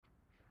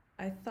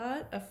I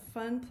thought a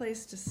fun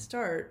place to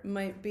start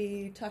might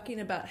be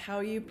talking about how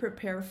you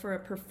prepare for a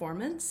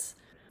performance.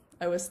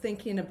 I was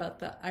thinking about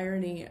the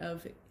irony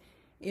of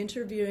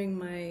interviewing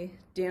my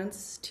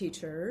dance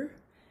teacher,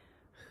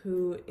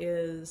 who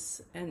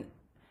is an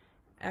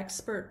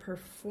expert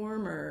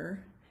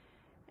performer,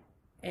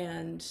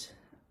 and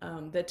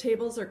the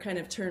tables are kind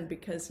of turned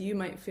because you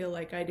might feel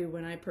like I do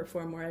when I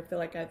perform, where I feel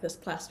like I have this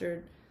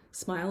plastered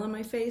smile on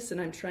my face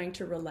and I'm trying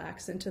to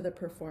relax into the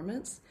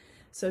performance.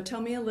 So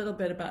tell me a little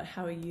bit about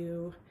how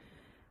you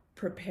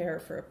prepare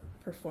for a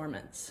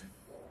performance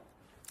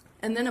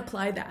and then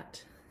apply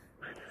that.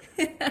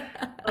 Well,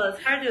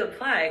 it's hard to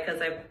apply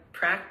because I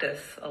practice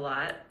a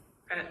lot.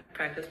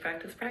 Practice.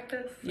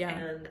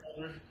 Yeah.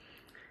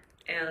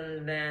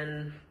 And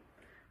then,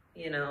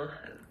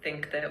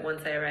 think that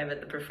once I arrive at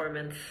the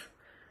performance,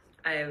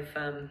 I've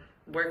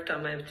worked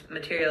on my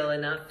material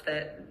enough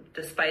that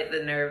despite the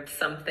nerves,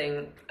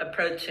 something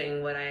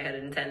approaching what I had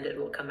intended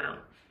will come out.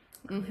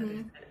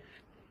 Mm-hmm.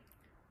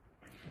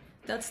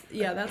 That's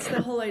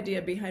the whole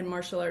idea behind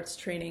martial arts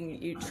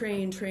training. You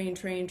train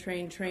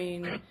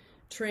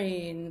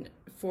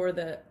for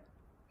the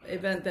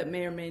event that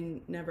may or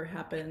may never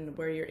happen,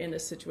 where you're in a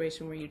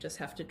situation where you just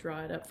have to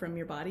draw it up from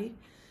your body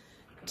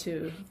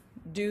to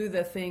do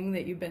the thing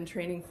that you've been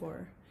training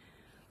for.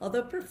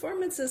 Although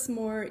performance is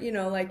more,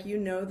 like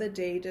the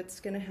date it's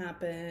going to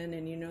happen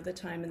and the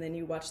time, and then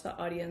you watch the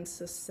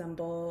audience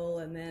assemble,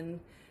 and then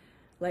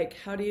like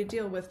how do you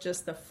deal with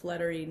just the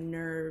fluttery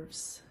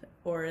nerves?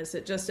 Or is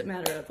it just a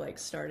matter of like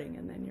starting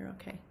and then you're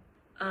okay?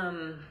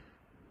 I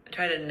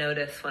try to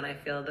notice when I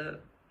feel the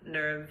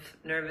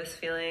nervous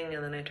feeling,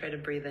 and then I try to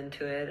breathe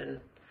into it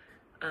and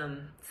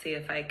see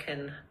if I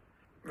can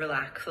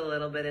relax a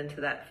little bit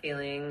into that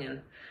feeling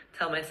and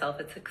tell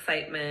myself it's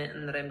excitement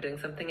and that I'm doing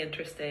something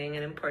interesting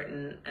and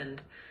important.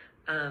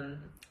 And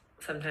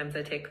sometimes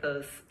I take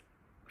those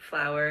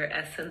flower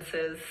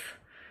essences.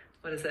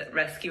 What is it?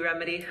 Rescue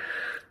Remedy?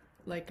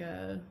 Like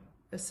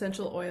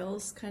essential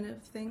oils kind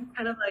of thing?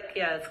 Kind of like,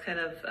 yeah, it's kind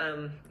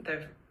of,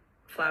 they're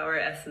flower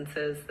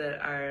essences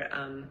that are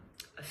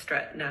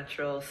a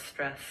natural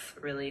stress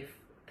relief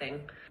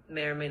thing.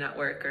 May or may not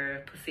work, or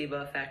a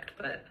placebo effect,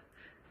 but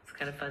it's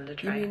kind of fun to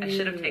try. I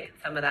should have taken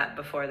some of that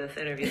before this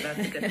interview.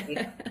 That's good to be.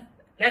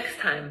 Next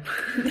time.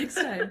 Next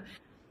time.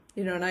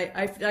 And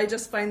I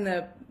just find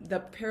the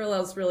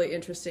parallels really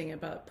interesting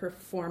about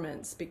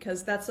performance,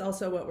 because that's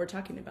also what we're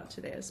talking about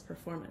today is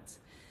performance.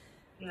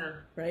 Yeah.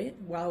 Right?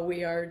 While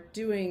we are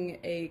doing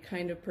a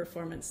kind of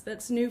performance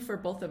that's new for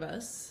both of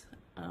us,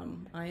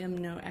 I am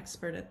no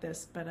expert at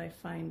this, but I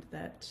find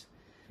that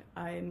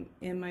I'm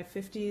in my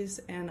 50s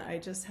and I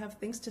just have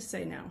things to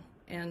say now.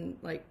 And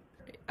like,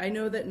 I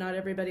know that not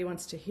everybody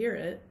wants to hear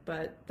it,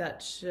 but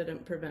that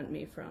shouldn't prevent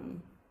me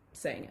from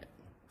saying it.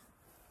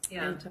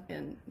 Yeah.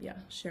 And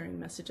sharing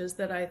messages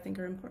that I think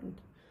are important.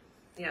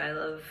 Yeah, I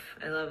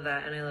love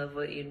that, and I love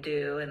what you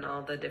do and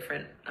all the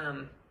different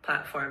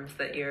platforms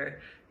that you're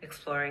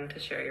exploring to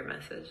share your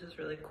message is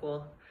really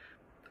cool.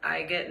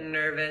 I get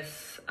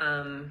nervous,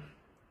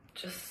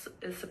 just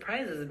it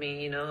surprises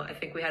me, I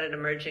think we had an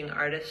emerging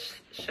artist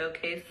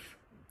showcase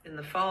in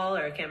the fall,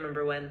 or I can't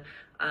remember when,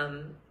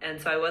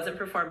 and so I wasn't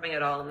performing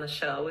at all in the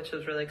show, which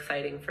was really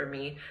exciting for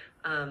me.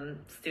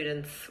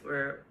 Students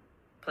were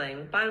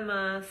playing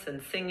balmas and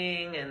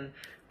singing and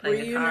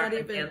playing guitar.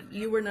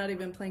 You were not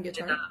even playing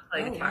guitar? Did not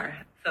play guitar.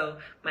 Wow. So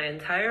my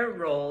entire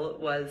role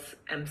was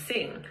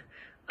emceeing.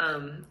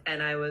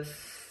 And I was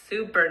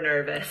super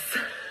nervous.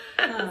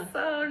 I was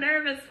so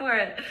nervous for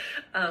it.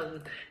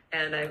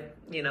 And I,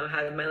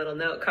 had my little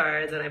note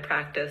cards, and I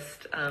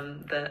practiced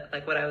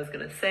what I was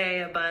going to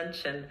say a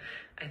bunch. And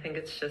I think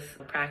it's just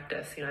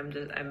practice. I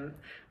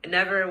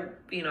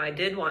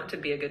did want to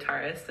be a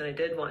guitarist, and I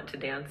did want to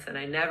dance, and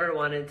I never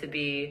wanted to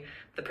be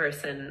the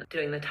person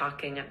doing the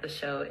talking at the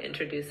show,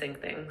 introducing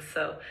things.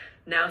 So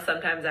now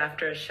sometimes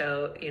after a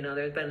show,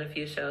 there's been a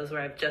few shows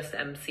where I've just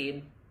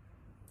emceed.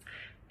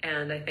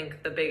 And I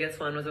think the biggest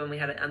one was when we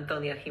had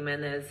Antonia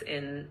Jimenez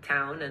in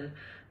town. And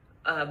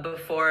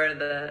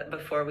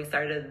before we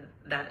started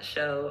that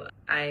show,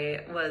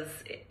 I was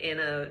in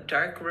a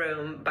dark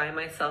room by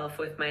myself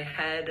with my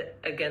head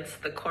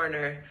against the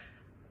corner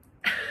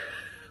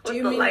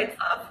with the lights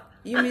off.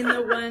 You mean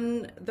the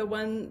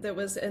one that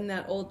was in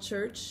that old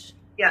church?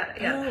 Yeah.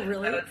 Oh,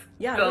 really? I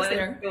was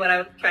there. What I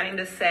was trying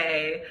to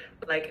say,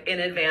 like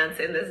in advance,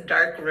 in this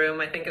dark room.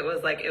 I think it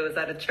was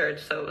at a church,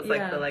 so it was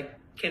like the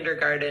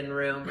kindergarten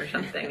room or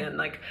something, and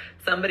like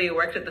somebody who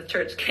worked at the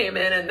church came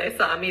in and they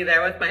saw me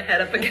there with my head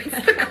up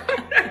against the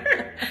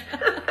corner.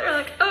 They're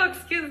like, "Oh,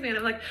 excuse me," and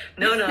I'm like,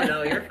 "No,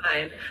 you're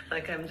fine."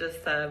 Like I'm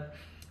just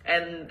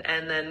and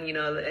then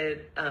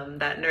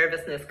that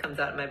nervousness comes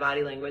out in my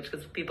body language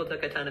because people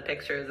took a ton of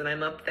pictures, and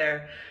I'm up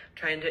there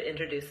trying to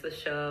introduce the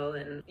show,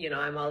 and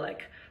I'm all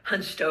like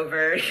hunched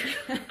over.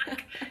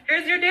 Like,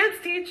 here's your dance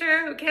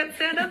teacher who can't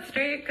stand up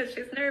straight because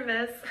she's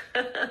nervous.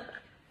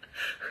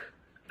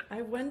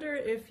 I wonder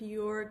if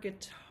your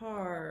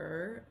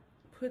guitar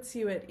puts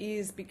you at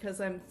ease, because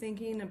I'm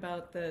thinking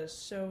about the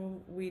show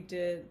we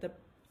did, the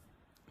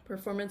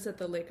performance at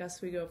the Lake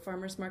Oswego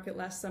Farmers Market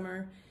last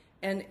summer,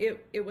 and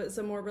it was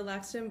a more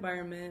relaxed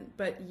environment,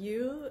 but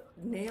you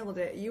nailed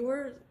it. You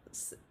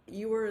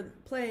were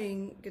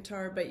playing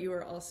guitar, but you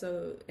were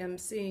also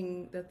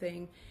emceeing the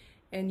thing,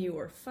 and you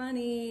were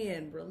funny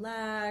and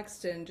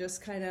relaxed and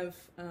just kind of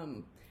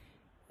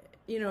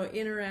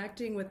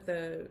interacting with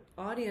the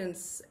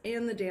audience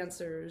and the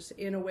dancers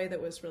in a way that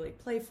was really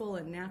playful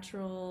and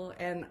natural.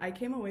 And I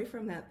came away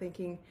from that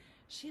thinking,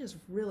 she is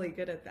really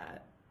good at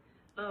that.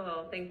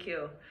 Oh, thank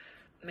you.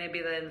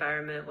 Maybe the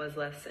environment was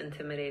less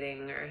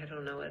intimidating, or I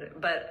don't know what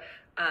but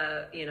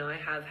I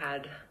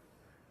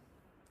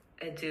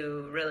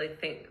do really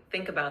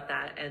think about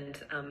that. And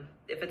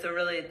if it's a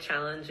really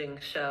challenging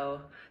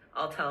show,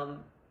 I'll tell,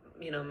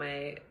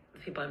 the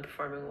people I'm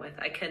performing with,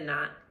 I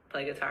cannot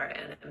play guitar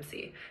and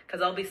MC,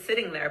 because I'll be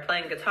sitting there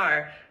playing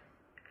guitar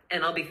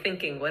and I'll be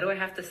thinking, what do I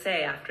have to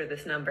say after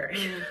this number?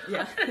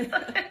 Yeah.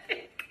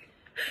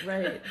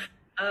 Right.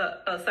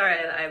 Sorry,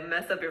 I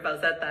messed up your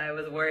falsetto. I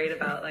was worried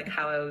about like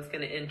how I was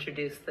going to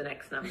introduce the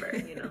next number,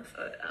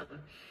 so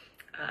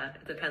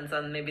it depends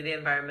on maybe the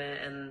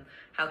environment and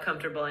how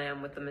comfortable I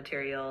am with the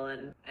material.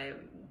 And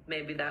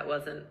maybe that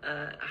wasn't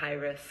a high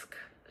risk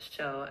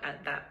show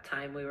at that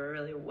time. We were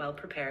really well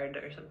prepared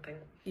or something.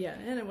 Yeah,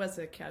 and it was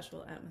a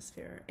casual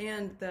atmosphere.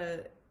 And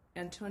the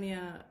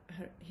Antonia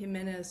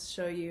Jimenez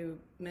show you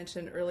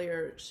mentioned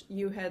earlier,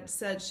 you had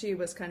said she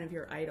was kind of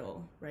your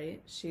idol,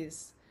 right?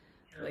 She's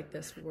like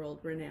this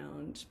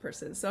world-renowned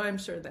person. So I'm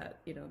sure that,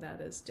 that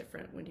is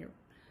different when you're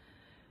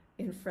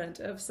in front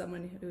of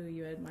someone who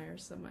you admire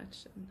so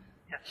much. And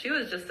yeah, she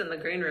was just in the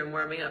green room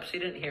warming up. She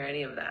didn't hear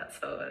any of that,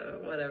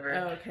 so whatever.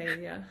 Oh,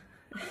 okay, yeah.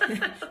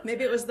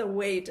 Maybe it was the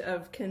weight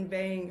of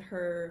conveying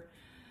her,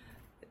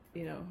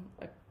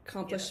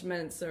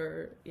 accomplishments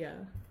or,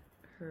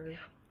 her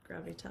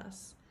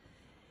gravitas.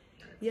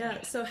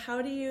 Yeah, so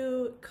how do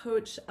you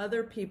coach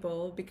other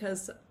people?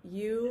 Because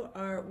you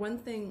are, one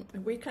thing,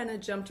 we kind of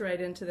jumped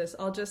right into this.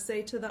 I'll just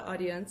say to the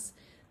audience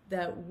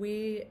that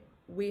we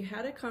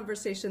had a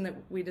conversation that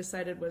we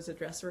decided was a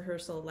dress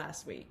rehearsal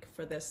last week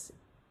for this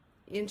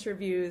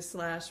interview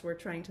 / we're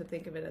trying to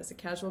think of it as a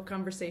casual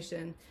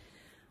conversation.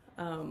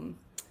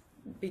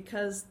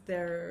 Because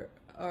there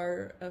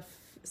are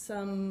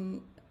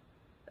some,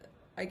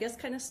 I guess,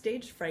 kind of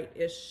stage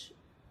fright-ish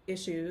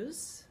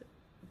issues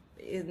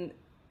in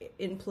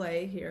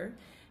play here,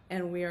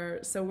 and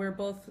we're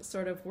both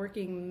sort of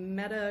working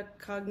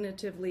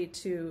metacognitively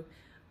to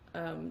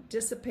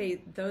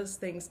dissipate those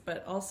things,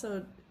 but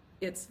also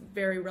it's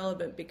very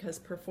relevant because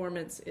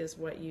performance is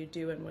what you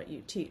do and what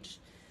you teach.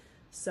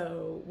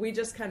 So we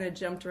just kind of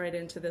jumped right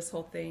into this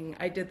whole thing.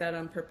 I did that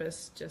on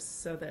purpose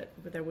just so that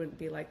there wouldn't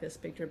be like this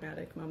big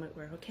dramatic moment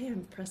where, okay,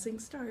 I'm pressing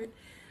start.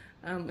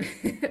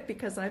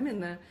 Because I'm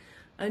in the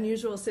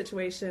unusual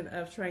situation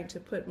of trying to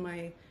put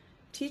my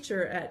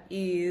teacher at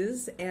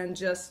ease and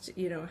just,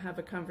 have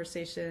a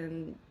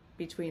conversation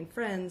between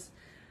friends,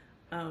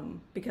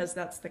 because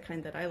that's the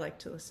kind that I like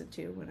to listen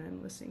to when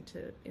I'm listening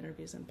to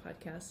interviews and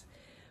podcasts.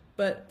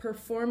 But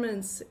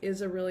performance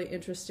is a really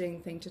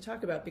interesting thing to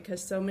talk about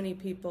because so many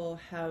people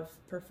have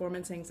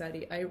performance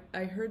anxiety.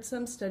 I heard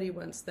some study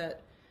once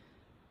that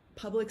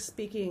public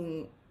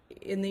speaking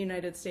in the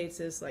United States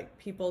is like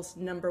people's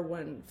number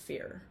one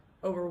fear,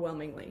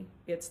 overwhelmingly.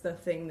 It's the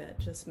thing that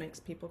just makes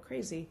people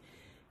crazy.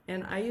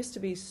 And I used to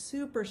be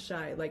super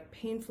shy, like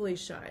painfully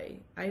shy.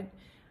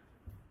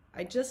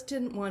 I just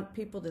didn't want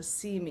people to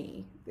see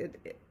me.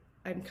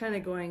 I'm kind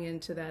of going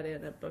into that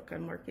in a book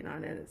I'm working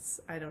on, and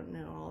I don't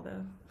know all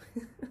the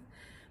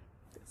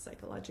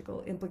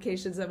psychological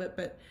implications of it,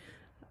 but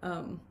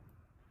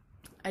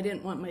I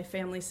didn't want my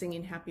family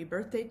singing happy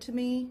birthday to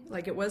me.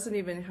 Like, it wasn't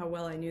even how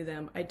well I knew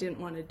them. I didn't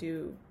want to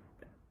do,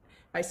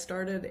 I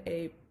started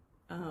a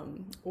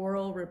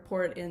oral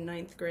report in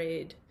ninth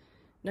grade.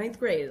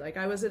 Like,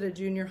 I was at a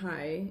junior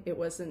high. It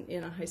wasn't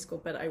in a high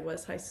school, but I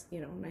was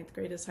ninth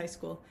grade is high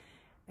school.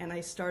 And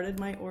I started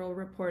my oral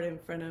report in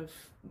front of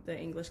the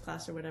English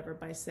class or whatever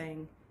by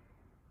saying,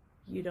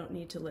 "You don't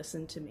need to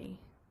listen to me,"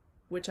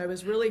 which I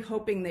was really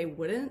hoping they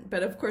wouldn't.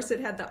 But of course it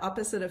had the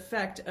opposite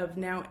effect of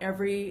now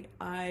every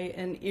eye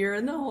and ear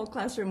in the whole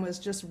classroom was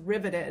just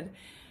riveted.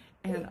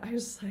 And I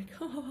was like,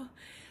 oh.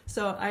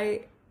 So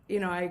I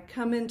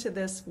come into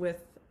this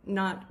with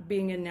not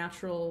being a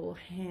natural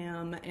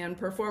ham and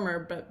performer,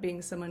 but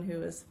being someone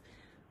who is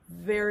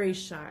very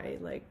shy,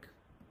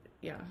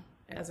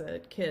 as a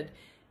kid.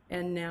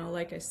 And now,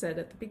 like I said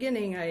at the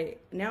beginning, I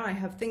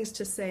have things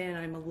to say and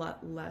I'm a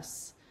lot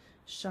less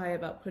shy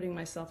about putting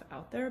myself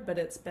out there, but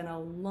it's been a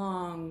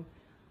long,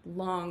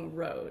 long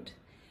road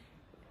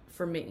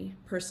for me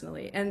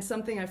personally. And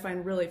something I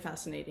find really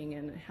fascinating,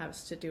 and it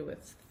has to do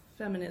with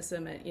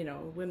feminism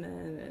and,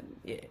 women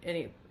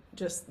and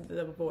just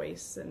the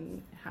voice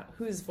and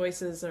whose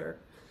voices are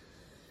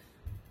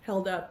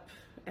held up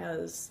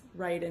as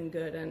right and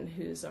good and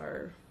whose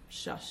are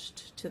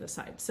shushed to the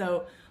side.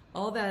 So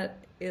all that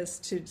is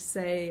to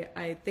say,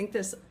 I think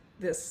this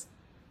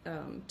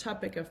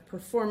topic of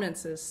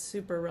performance is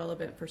super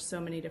relevant for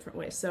so many different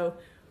ways. So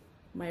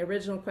my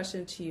original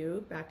question to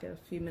you back a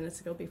few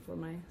minutes ago before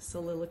my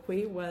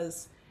soliloquy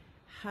was,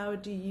 how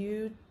do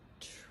you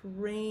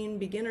train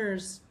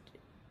beginners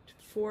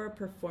for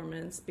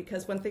performance?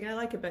 Because one thing I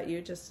like about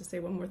you, just to say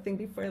one more thing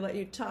before I let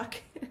you talk,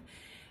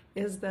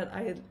 is that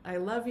I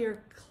love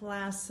your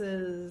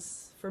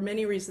classes for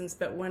many reasons,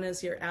 but one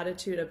is your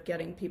attitude of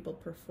getting people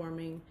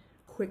performing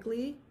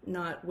quickly,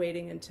 not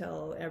waiting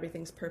until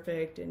everything's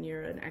perfect and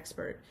you're an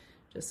expert,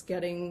 just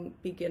getting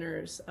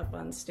beginners up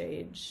on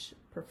stage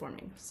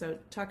performing. So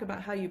talk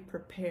about how you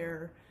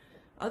prepare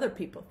other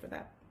people for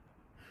that.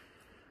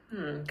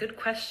 Good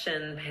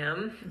question,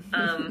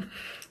 Pam.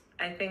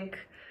 I think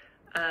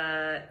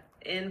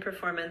in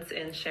performance,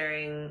 in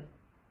sharing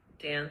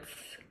dance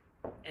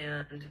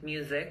and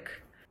music,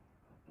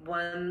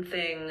 one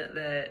thing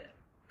that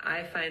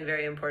I find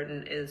very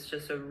important is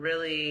just a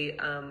really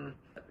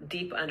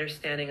deep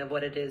understanding of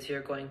what it is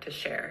you're going to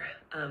share.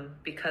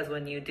 Because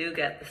when you do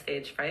get the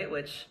stage fright,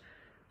 which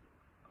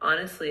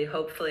honestly,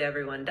 hopefully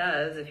everyone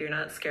does, if you're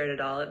not scared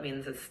at all, it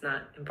means it's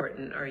not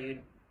important or you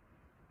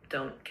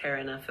don't care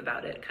enough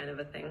about it, kind of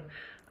a thing.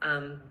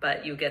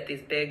 But you get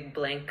these big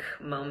blank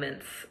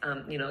moments.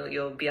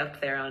 You'll be up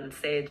there on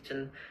stage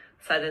and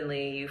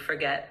suddenly you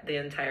forget the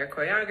entire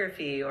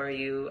choreography or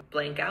you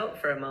blank out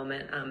for a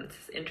moment. It's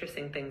just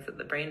interesting things that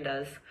the brain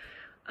does.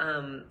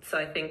 So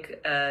I think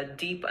a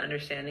deep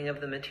understanding of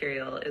the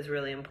material is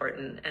really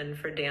important. And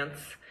for dance,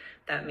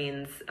 that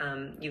means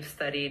you've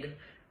studied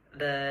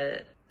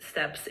the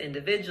steps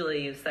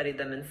individually, you've studied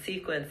them in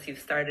sequence, you've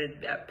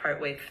started at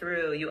partway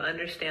through, you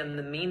understand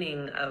the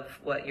meaning of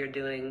what you're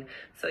doing.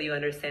 So you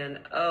understand,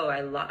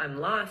 I'm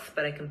lost,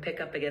 but I can pick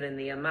up again in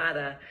the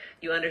Amada.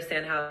 You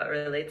understand how it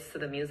relates to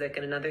the music.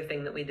 And another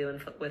thing that we do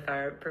with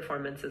our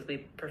performance is we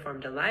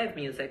perform to live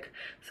music.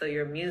 So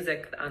your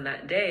music on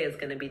that day is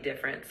going to be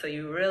different. So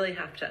you really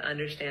have to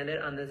understand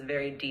it on this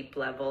very deep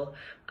level.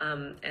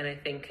 And I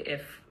think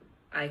if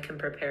I can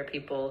prepare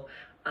people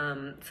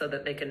so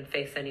that they can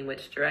face any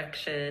which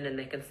direction and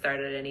they can start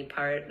at any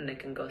part and they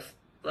can go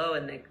slow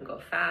and they can go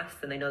fast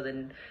and they know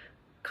the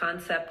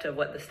concept of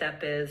what the step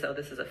is. Oh,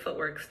 this is a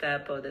footwork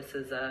step. Oh, this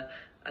is a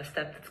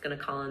step that's going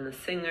to call in the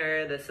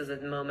singer. This is a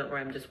moment where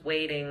I'm just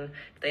waiting.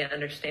 If they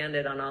understand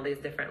it on all these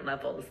different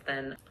levels,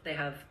 then they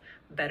have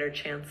better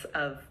chance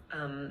of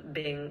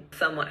being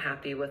somewhat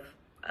happy with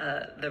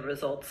the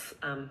results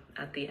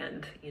at the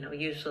end.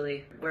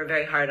 Usually we're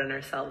very hard on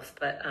ourselves,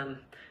 but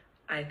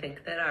I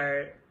think that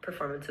our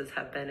performances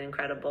have been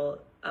incredible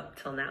up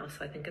till now,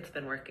 so I think it's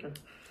been working.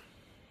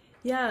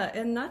 Yeah,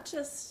 and not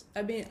just,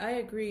 I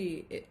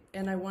agree,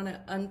 and I want to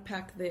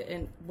unpack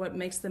what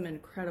makes them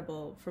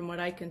incredible from what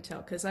I can tell,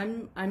 because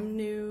I'm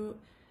new.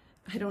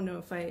 I don't know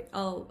if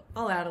I'll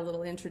add a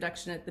little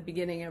introduction at the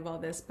beginning of all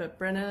this, but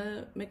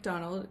Brenna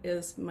McDonald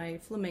is my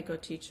flamenco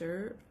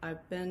teacher.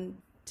 I've been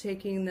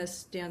taking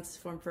this dance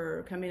form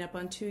for coming up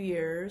on 2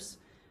 years.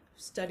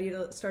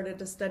 Started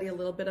to study a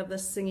little bit of the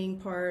singing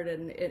part,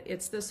 and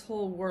it's this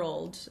whole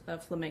world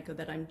of flamenco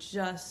that I'm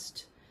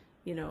just,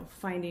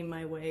 finding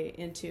my way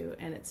into,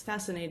 and it's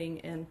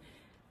fascinating. And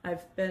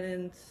I've been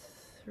in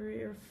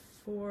 3 or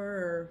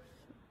 4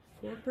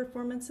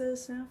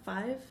 performances now,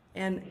 5.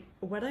 And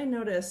what I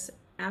notice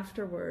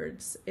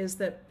afterwards is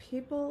that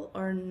people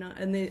are not,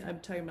 and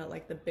I'm talking about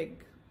like the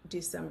big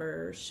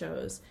December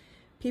shows,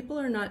 people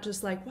are not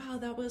just like, wow,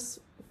 that was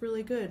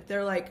really good.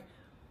 They're like,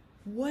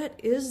 what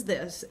is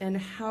this, and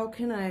how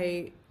can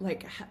I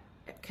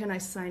can I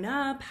sign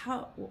up?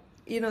 How,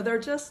 they're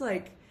just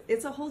like,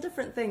 it's a whole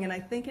different thing. And I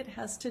think it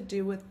has to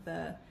do with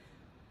the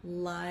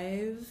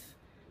live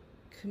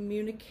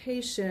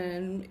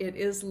communication. It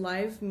is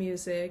live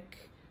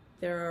music.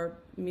 There are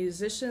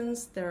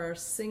musicians, there are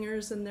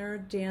singers, and there are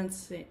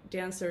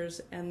dancers,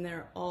 and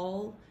they're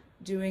all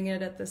doing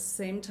it at the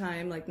same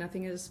time. Like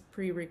nothing is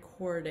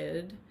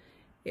pre-recorded.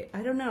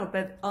 I don't know,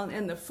 but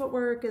and the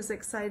footwork is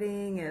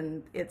exciting,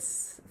 and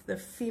it's the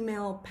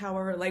female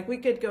power. Like we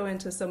could go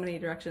into so many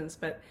directions,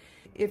 but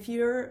if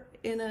you're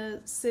in a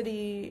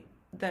city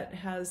that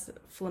has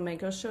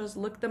flamenco shows,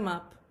 look them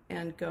up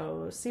and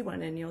go see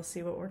one, and you'll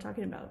see what we're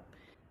talking about.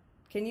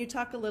 Can you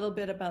talk a little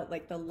bit about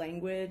like the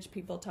language?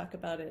 People talk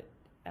about it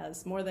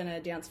as more than a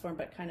dance form,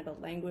 but kind of a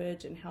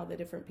language, and how the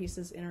different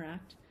pieces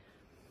interact.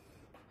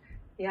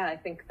 Yeah, I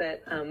think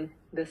that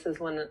this is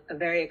a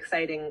very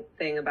exciting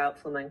thing about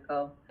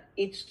flamenco.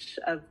 Each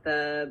of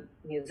the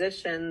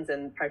musicians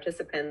and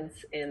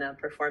participants in a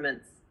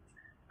performance,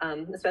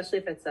 especially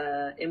if it's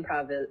a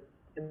improv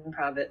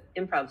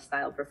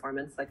style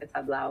performance like a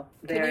tablao.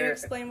 Can you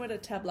explain what a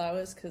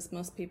tablao is? Because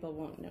most people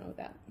won't know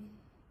that.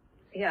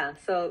 Yeah,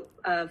 so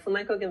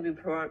flamenco can be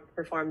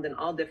performed in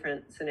all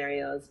different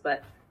scenarios,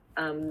 but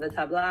the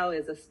tablao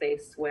is a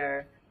space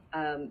where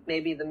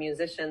maybe the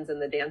musicians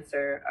and the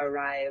dancer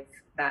arrive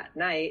that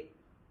night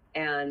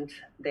and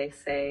they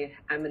say,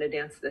 I'm going to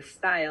dance this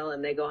style,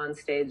 and they go on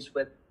stage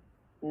with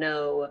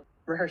no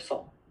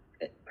rehearsal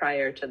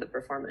prior to the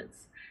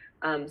performance.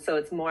 So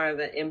it's more of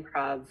an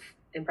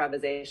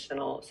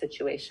improvisational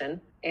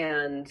situation,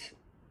 and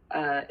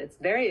it's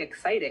very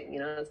exciting.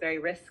 It's very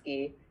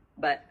risky,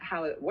 But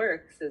how it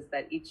works is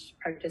that each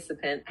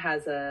participant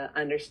has a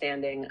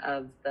understanding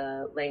of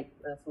the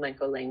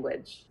flamenco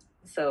language.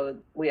 So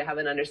we have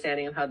an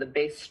understanding of how the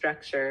base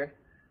structure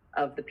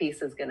of the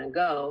piece is going to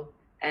go,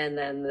 and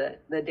then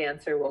the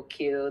dancer will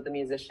cue the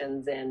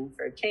musicians in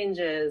for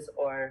changes,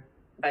 or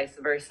vice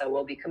versa.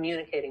 We'll be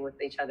communicating with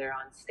each other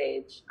on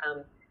stage.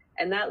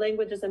 And that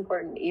language is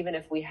important even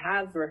if we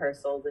have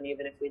rehearsals and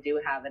even if we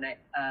do have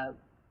a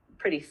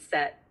pretty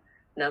set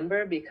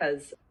number,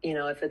 because, you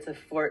know, if it's a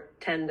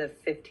 10 to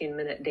 15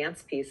 minute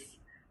dance piece,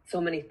 so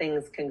many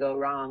things can go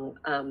wrong.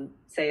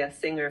 Say a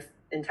singer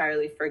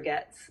entirely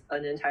forgets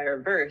an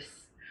entire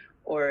verse,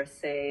 or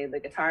say the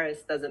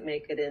guitarist doesn't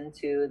make it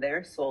into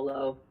their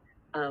solo.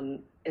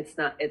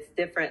 It's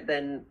different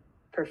than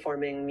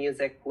performing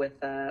music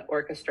with an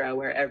orchestra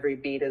where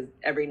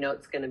every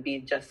note's going to be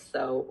just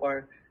so,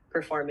 or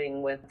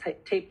performing with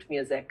taped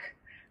music.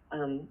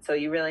 So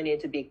you really need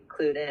to be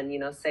clued in. You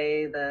know,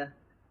 say the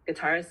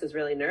guitarist is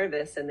really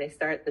nervous and they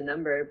start the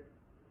number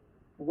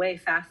way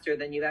faster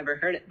than you've ever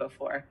heard it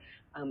before.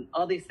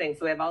 All these things.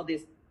 So we have all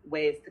these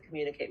ways to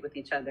communicate with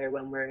each other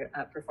when we're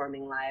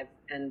performing live.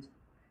 And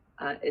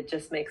it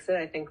just makes it,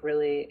 I think,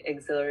 really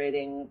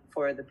exhilarating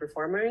for the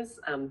performers,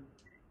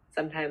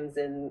 sometimes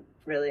in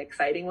really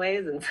exciting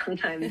ways, and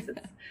sometimes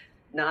it's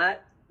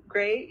not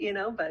great, you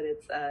know, but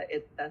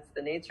that's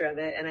the nature of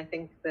it. And I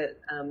think that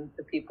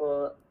the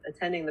people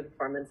attending the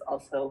performance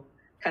also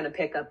kind of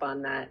pick up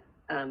on that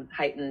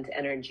heightened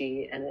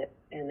energy, and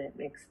it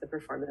makes the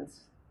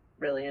performance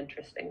really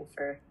interesting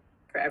for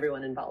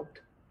everyone involved.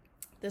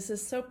 This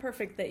is so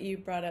perfect that you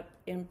brought up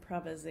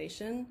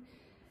improvisation,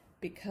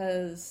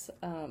 because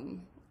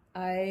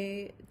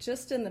I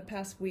just in the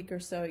past week or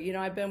so, you know,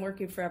 I've been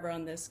working forever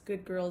on this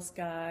Good Girls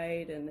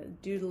Guide and a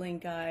doodling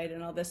guide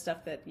and all this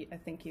stuff that I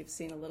think you've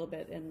seen a little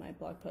bit in my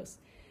blog post.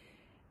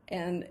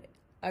 And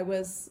I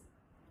was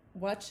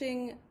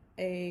watching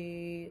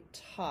a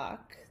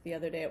talk the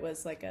other day. It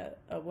was like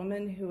a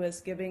woman who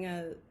was giving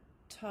a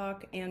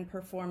talk and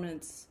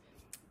performance.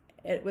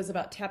 It was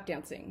about tap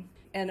dancing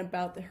and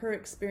about her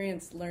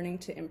experience learning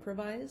to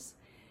improvise.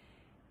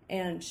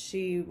 And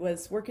she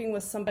was working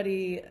with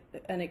somebody,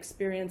 an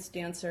experienced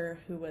dancer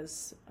who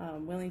was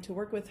willing to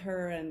work with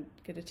her and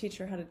get to teach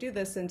her how to do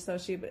this. And so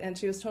she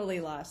was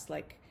totally lost,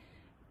 like,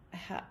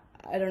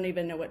 I don't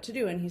even know what to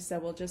do. And he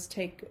said, well, just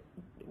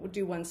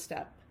do one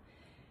step.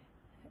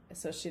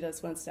 So she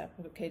does one step.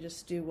 Okay,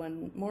 just do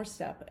one more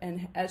step.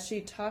 And as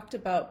she talked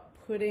about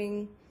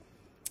putting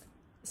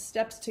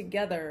steps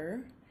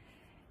together,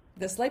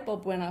 this light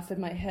bulb went off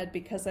in my head,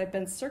 because I've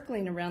been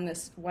circling around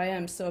this, why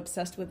I'm so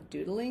obsessed with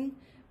doodling.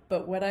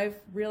 But what I've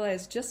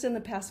realized just in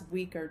the past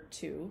week or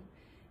two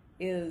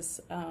is,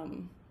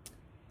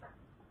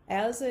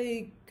 as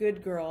a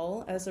good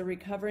girl, as a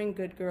recovering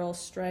good girl,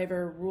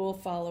 striver, rule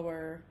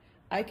follower,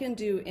 I can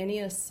do any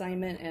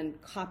assignment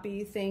and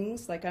copy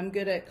things. Like, I'm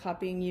good at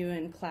copying you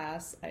in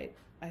class. I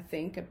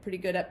think I'm pretty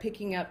good at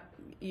picking up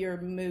your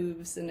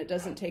moves, and it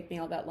doesn't take me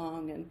all that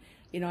long. And,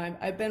 you know,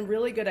 I've been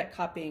really good at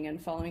copying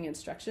and following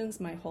instructions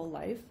my whole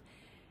life.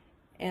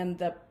 And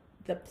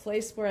the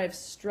place where I've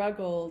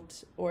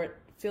struggled, or it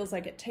feels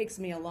like it takes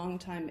me a long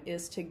time,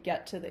 is to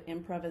get to the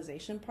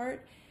improvisation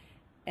part.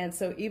 And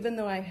so even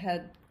though I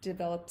had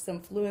developed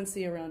some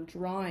fluency around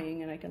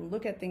drawing and I can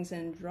look at things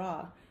and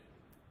draw,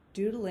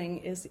 doodling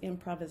is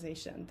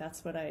improvisation.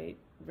 That's what I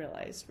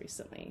realized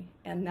recently.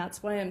 And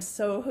that's why I'm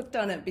so hooked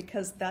on it,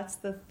 because that's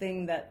the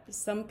thing that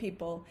some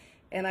people,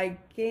 and I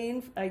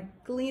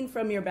glean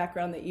from your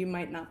background that you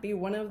might not be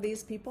one of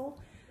these people,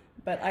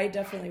 but I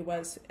definitely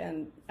was.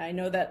 And I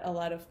know that a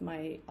lot of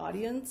my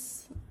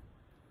audience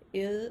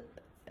is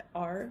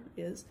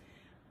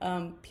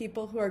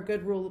people who are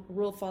good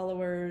rule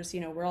followers.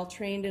 You know, we're all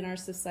trained in our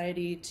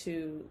society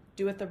to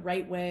do it the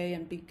right way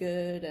and be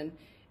good,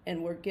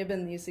 and we're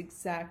given these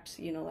exact,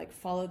 you know, like,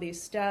 follow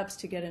these steps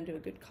to get into a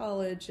good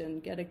college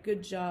and get a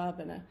good job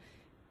and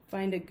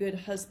find a good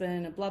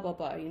husband and blah blah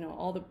blah. You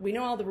know, we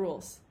know all the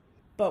rules.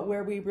 But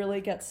where we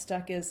really get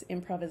stuck is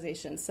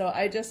improvisation. So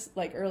I just,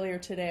 like, earlier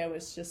today, I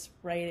was just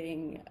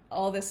writing,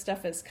 all this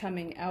stuff is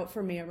coming out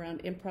for me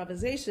around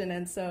improvisation.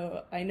 And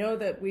so I know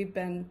that we've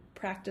been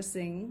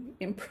practicing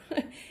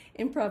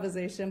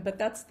improvisation, but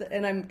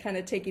and I'm kind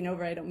of taking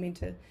over. I don't mean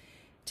to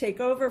take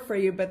over for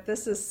you, but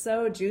this is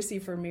so juicy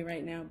for me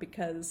right now,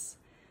 because,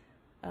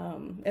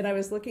 and I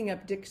was looking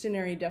up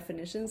dictionary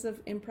definitions of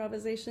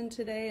improvisation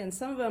today, and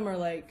some of them are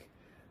like,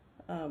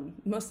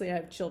 mostly I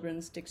have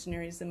children's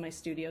dictionaries in my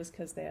studio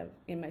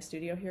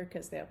here,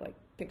 because they have like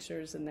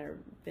pictures and they're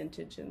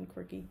vintage and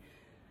quirky.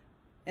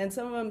 And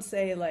some of them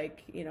say,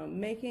 like, you know,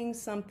 making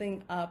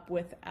something up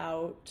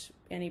without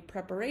any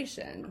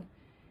preparation.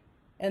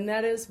 And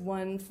that is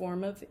one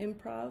form of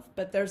improv,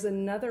 but there's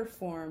another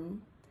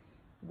form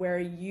where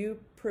you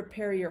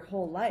prepare your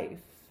whole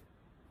life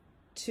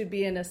to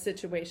be in a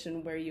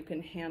situation where you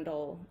can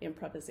handle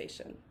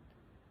improvisation.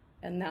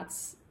 And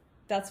that's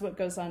what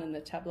goes on in the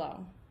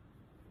tableau.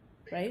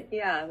 Right?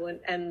 Yeah,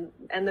 and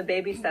the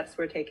baby steps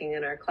we're taking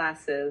in our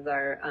classes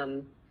are,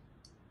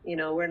 you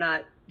know, we're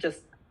not just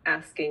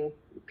asking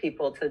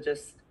people to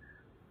just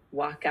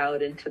walk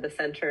out into the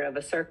center of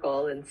a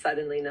circle and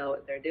suddenly know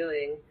what they're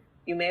doing.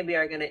 You maybe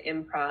are going to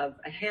improv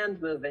a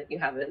hand movement you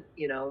haven't,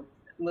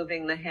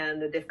 moving the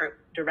hand a different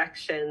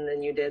direction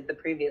than you did the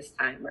previous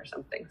time or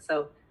something.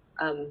 So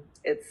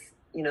it's,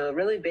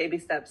 really baby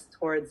steps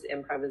towards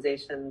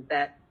improvisation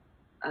that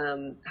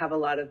have a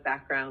lot of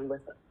background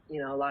with,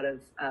 a lot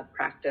of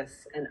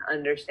practice and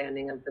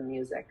understanding of the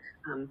music.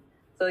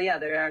 So yeah,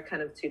 there are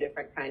kind of two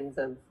different kinds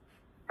of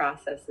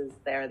processes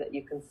there that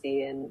you can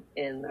see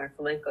in our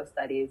flamenco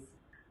studies.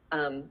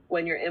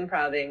 When you're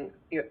improving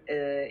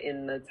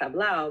in the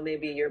tablao,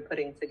 maybe you're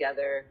putting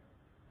together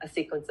a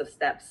sequence of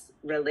steps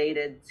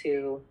related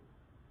to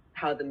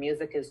how the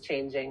music is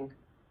changing,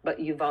 but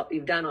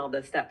you've done all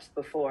the steps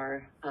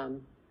before.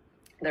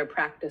 They're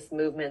practice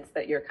movements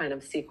that you're kind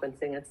of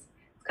sequencing. It's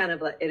kind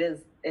of like it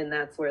is, and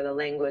that's where the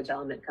language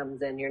element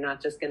comes in. You're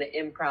not just going to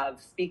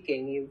improv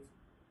speaking. You've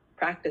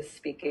practiced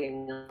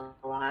speaking a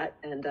lot,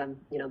 and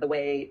the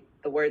way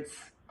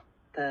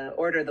the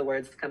order the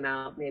words come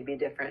out may be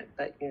different,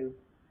 but you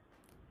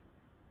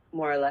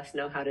more or less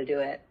know how to do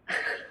it.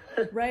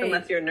 Right.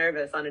 Unless you're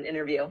nervous on an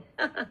interview.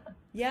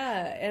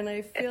 Yeah, and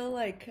I feel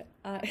like,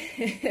 are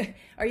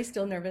you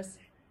still nervous?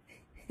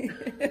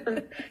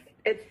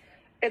 It's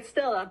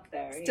still up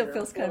there. Still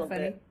feels kind of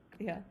funny. Bit.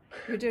 Yeah,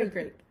 you're doing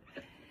great.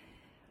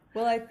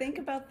 Well, I think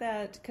about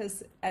that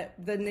because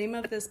the name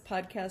of this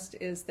podcast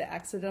is The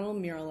Accidental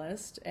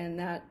Muralist, and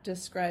that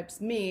describes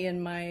me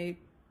and my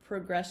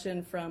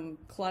progression from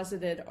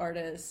closeted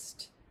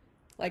artist.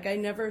 Like, I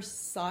never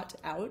sought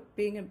out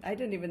I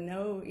didn't even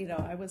know,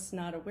 I was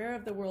not aware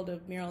of the world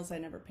of murals. I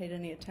never paid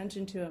any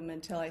attention to them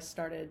until I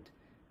started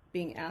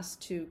being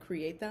asked to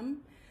create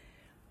them.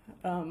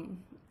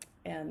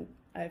 And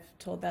I've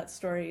told that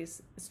story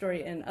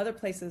in other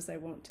places. I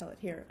won't tell it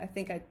here. I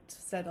think I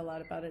said a lot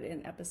about it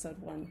in episode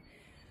 1.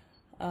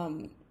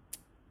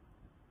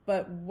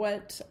 But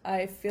what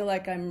I feel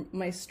like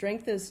my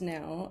strength is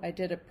now, I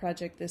did a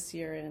project this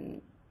year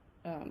in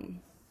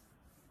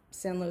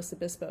San Luis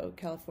Obispo,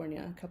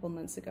 California, a couple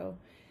months ago.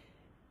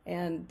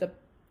 And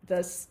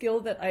the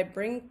skill that I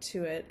bring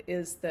to it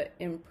is the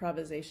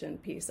improvisation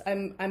piece.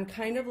 I'm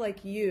kind of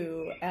like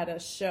you at a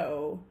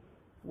show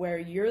where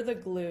you're the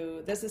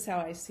glue. This is how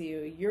I see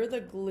you. You're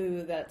the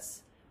glue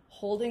that's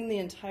holding the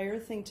entire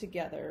thing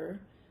together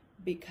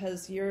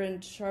because you're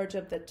in charge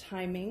of the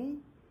timing,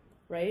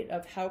 right?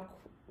 Of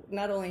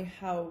not only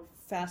how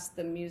fast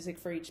the music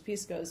for each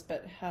piece goes,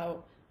 but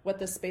what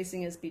the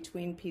spacing is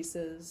between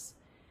pieces.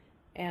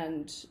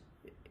 And,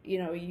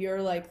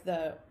 you're like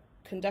the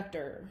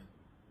conductor,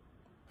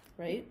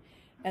 right?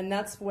 And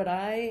that's what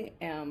I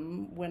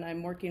am when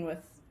I'm working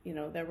with,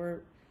 there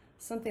were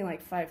something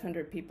like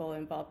 500 people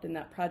involved in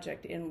that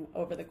project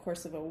over the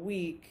course of a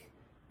week,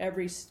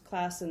 every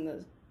class in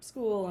the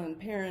school and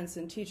parents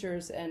and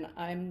teachers, and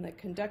I'm the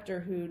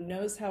conductor who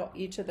knows how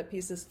each of the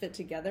pieces fit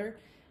together,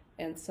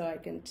 and so I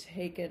can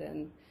take it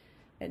and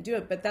do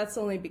it. But that's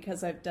only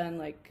because I've done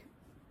like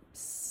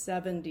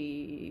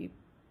 70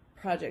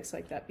 projects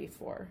like that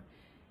before.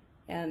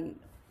 And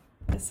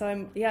so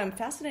I'm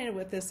fascinated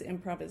with this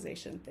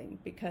improvisation thing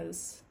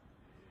because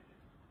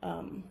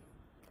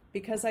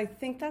I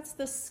think that's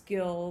the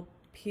skill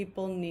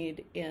people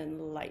need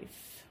in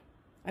life.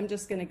 I'm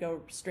just going to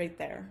go straight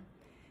there.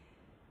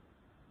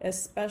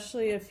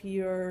 Especially if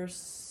you're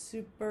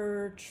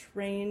super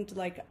trained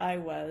like I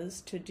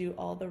was to do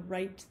all the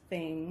right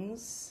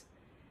things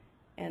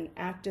and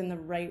act in the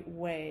right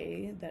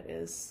way that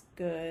is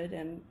good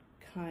and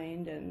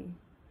kind and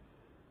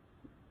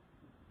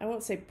I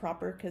won't say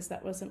proper because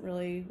that wasn't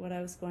really what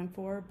I was going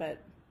for, but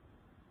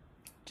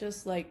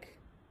just like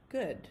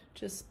good,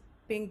 just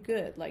being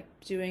good, like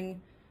being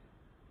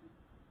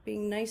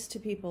nice to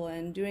people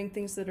and doing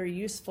things that are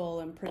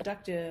useful and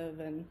productive.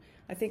 And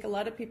I think a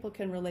lot of people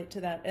can relate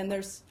to that. And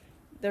there's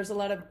a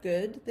lot of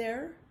good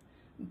there,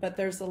 but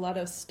there's a lot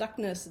of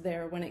stuckness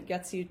there when it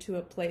gets you to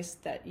a place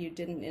that you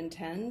didn't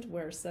intend,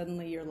 where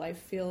suddenly your life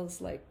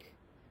feels like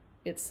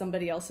it's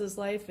somebody else's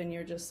life and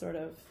you're just sort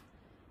of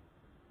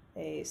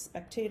a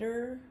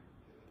spectator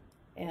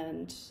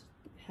and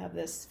have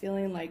this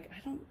feeling like, I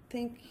don't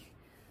think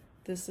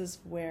this is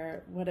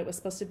what it was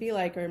supposed to be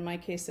like. Or in my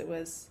case, it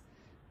was,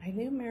 I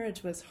knew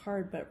marriage was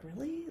hard, but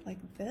really, like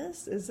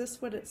this? Is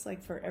this what it's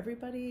like for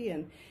everybody?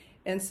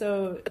 And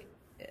so,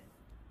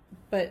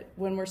 but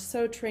when we're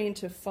so trained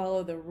to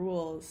follow the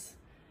rules,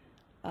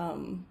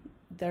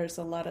 there's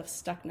a lot of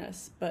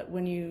stuckness. But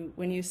when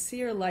you see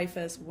your life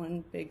as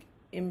one big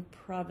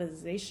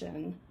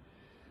improvisation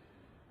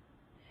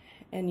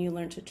and you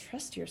learn to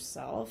trust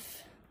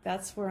yourself,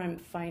 that's where I'm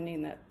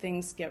finding that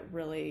things get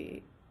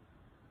really,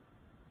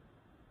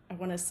 I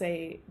want to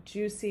say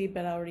juicy,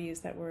 but I already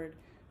used that word,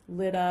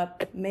 lit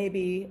up,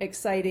 maybe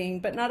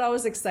exciting, but not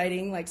always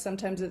exciting. Like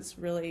sometimes it's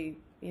really,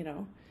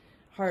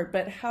 hard.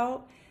 But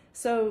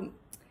so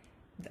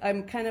I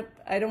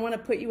don't want to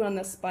put you on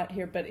the spot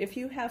here, but if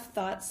you have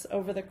thoughts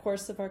over the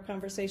course of our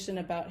conversation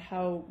about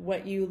how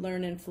what you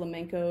learn in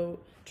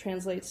flamenco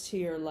translates to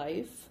your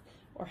life,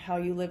 or how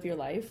you live your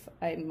life,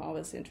 I'm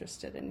always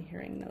interested in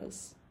hearing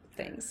those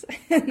things.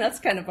 And that's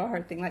kind of a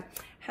hard thing. Like,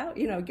 how,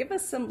 give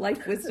us some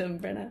life wisdom,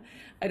 Brenna.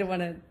 I don't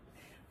want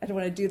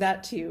to do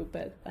that to you,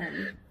 but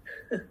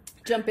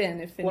jump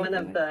in if anything.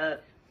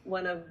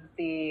 One of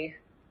the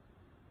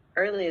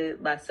early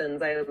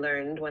lessons I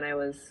learned when I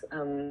was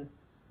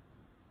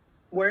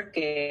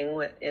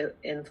working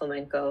in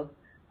flamenco,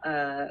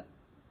 a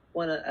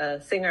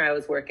singer I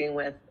was working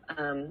with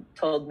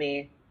told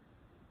me,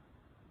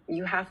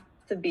 you have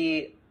to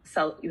be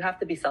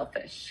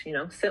selfish,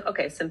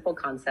 simple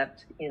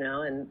concept,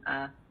 and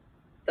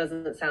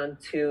doesn't sound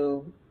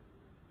too,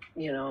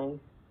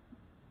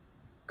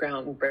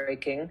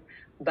 groundbreaking,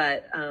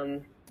 but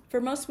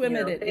for most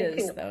women it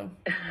is, though.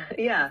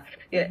 Yeah.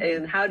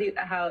 And how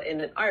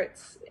in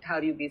arts, how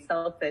do you be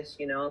selfish?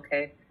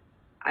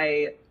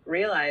 I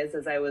realized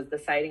as I was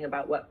deciding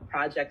about what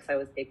projects I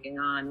was taking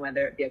on,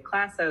 whether it be a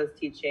class I was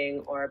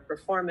teaching or a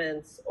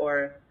performance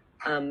or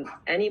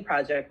any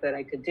project that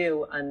I could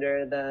do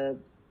under the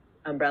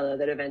umbrella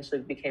that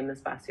eventually became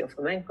Espacio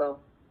Flamenco,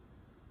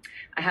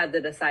 I had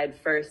to decide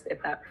first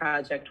if that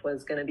project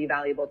was going to be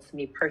valuable to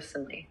me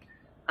personally.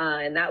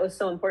 And that was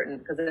so important,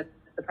 because if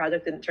the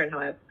project didn't turn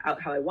out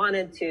how I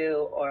wanted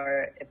to,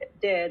 or if it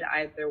did,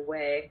 either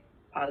way,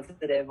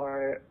 positive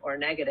or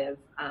negative,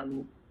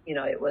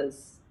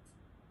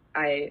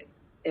 I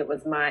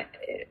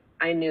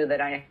knew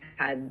that I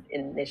had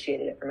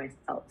initiated it for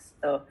myself.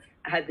 So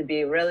I had to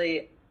be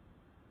really,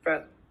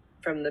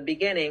 from the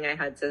beginning, I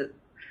had to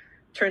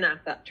turn off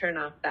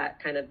that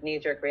kind of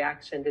knee-jerk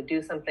reaction to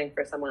do something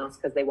for someone else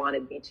because they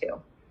wanted me to.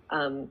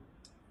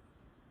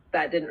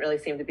 That didn't really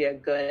seem to be a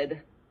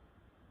good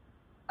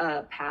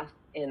path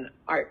in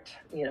art.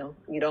 You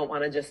don't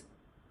want to just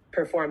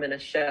perform in a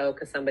show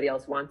because somebody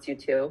else wants you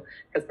to,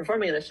 because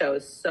performing in a show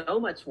is so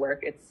much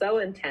work. It's so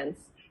intense.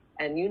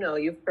 And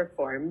you've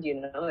performed,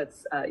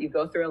 it's you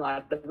go through a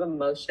lot of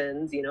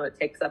emotions, it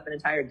takes up an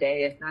entire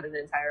day, if not an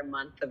entire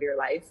month of your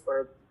life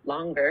or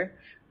longer,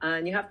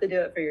 and you have to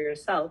do it for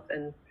yourself.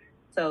 And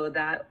so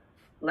that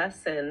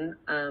lesson,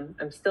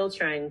 I'm still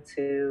trying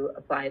to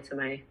apply to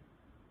my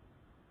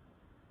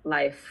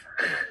life,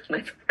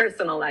 my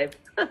personal life.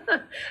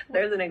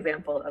 There's an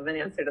example of an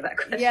answer to that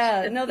question.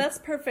 Yeah, no, that's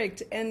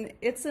perfect. And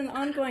it's an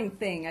ongoing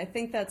thing. I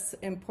think that's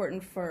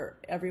important for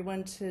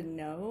everyone to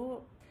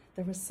know.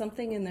 There was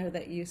something in there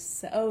that you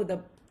said,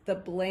 the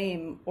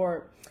blame,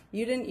 or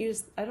you didn't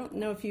use, I don't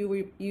know if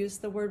you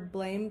used the word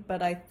blame,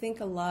 but I think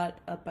a lot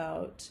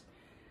about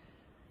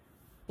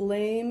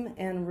blame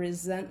and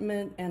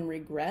resentment and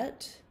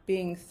regret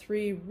being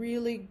three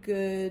really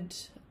good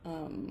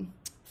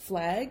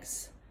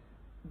flags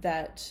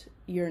that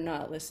you're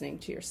not listening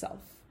to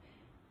yourself.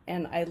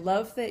 And I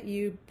love that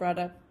you brought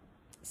up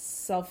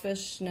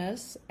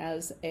selfishness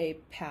as a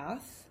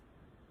path,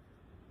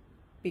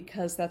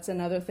 because that's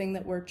another thing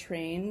that we're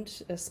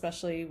trained,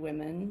 especially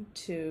women,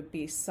 to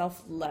be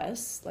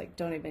selfless. Like,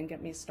 don't even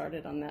get me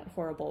started on that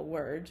horrible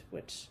word,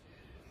 which,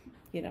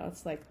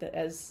 it's like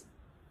as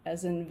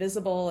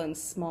invisible and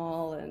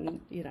small and,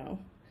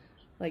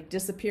 like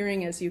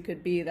disappearing as you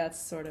could be.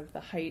 That's sort of the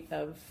height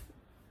of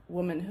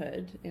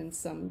womanhood in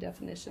some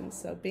definitions.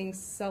 So being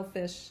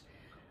selfish,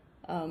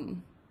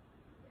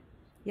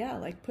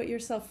 like put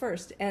yourself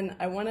first. And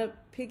I want to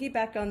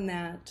piggyback on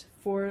that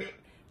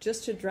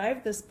just to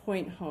drive this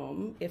point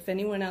home. If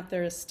anyone out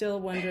there is still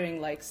wondering,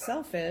 like,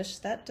 selfish,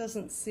 that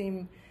doesn't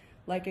seem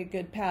like a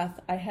good path.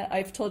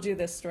 I've told you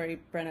this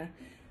story, Brenna.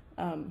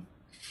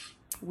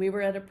 We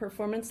were at a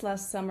performance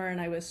last summer,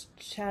 and I was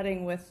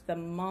chatting with the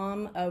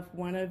mom of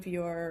one of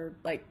your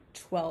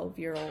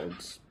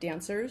 12-year-old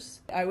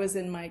dancers. I was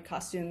in my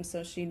costume,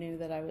 so she knew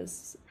that I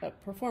was a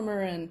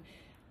performer, and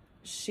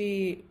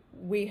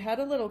we had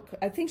a little,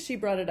 I think she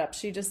brought it up.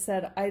 She just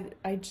said,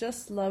 I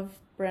just love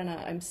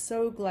Brenna. I'm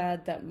so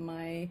glad that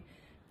my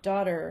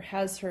daughter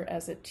has her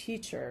as a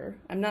teacher.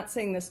 I'm not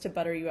saying this to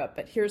butter you up,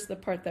 but here's the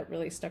part that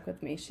really stuck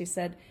with me. She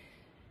said,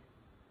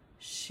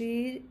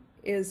 she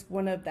is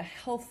one of the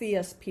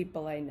healthiest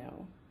people I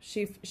know.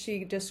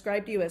 She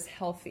described you as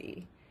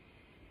healthy.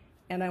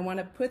 And I want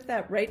to put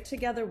that right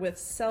together with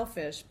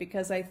selfish,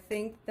 because I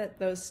think that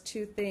those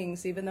two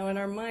things, even though in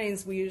our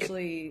minds we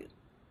usually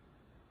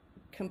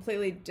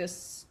completely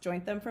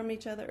disjoint them from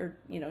each other,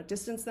 or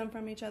distance them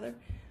from each other,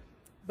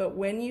 but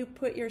when you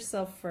put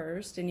yourself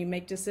first and you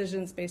make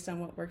decisions based on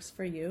what works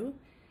for you,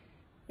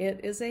 it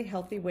is a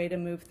healthy way to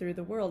move through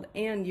the world,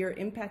 and you're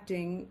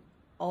impacting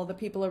all the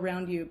people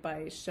around you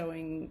by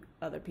showing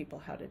other people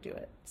how to do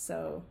it.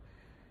 So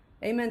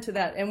amen to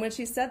that. And when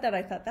she said that,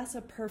 I thought that's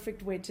a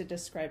perfect way to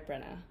describe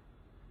Brenna.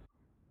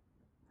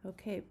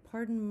 Okay,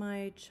 pardon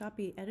my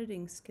choppy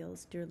editing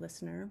skills, dear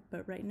listener,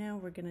 but right now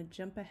we're going to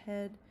jump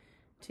ahead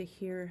to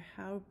hear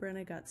how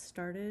Brenna got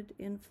started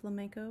in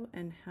flamenco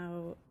and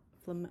how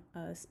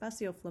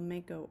Espacio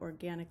Flamenco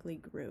organically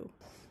grew.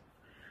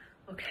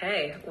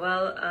 Okay,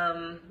 well,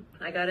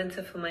 I got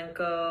into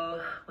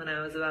flamenco when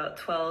I was about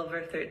 12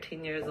 or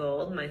 13 years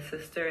old. My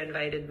sister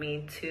invited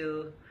me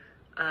to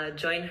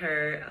join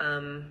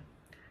her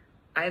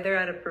either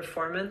at a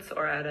performance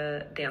or at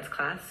a dance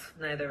class.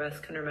 Neither of us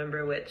can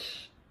remember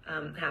which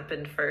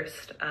happened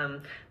first.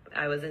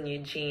 I was in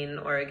Eugene,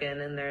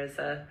 Oregon, and there's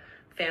a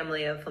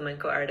family of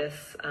flamenco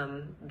artists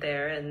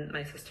there, and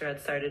my sister had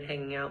started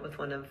hanging out with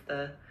one of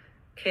the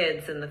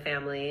kids in the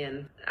family,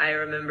 and I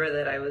remember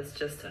that I was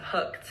just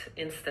hooked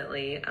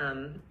instantly,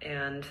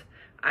 and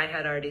I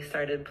had already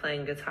started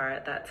playing guitar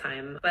at that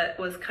time, but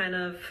was kind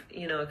of,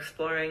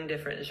 exploring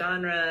different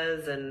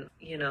genres and,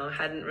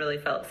 hadn't really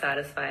felt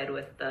satisfied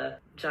with the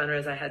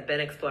genres I had been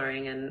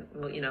exploring. And,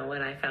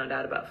 when I found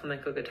out about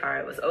flamenco guitar,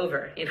 it was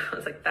over. I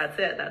was like, that's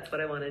it. That's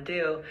what I want to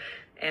do.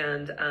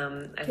 And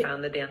I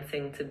found the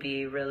dancing to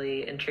be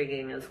really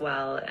intriguing as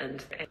well.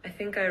 And I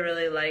think I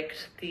really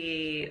liked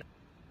the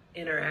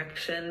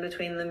interaction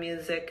between the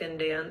music and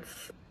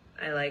dance.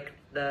 I liked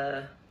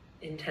the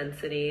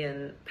intensity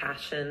and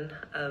passion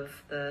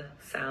of the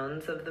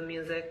sounds of the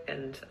music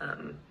and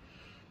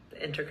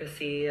the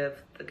intricacy of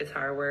the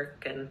guitar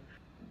work, and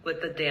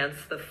with the dance,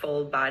 the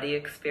full body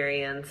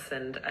experience.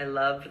 And I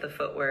loved the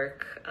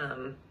footwork,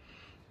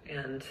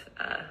 and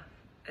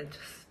I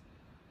just,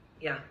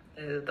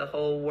 the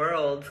whole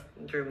world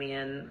drew me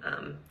in.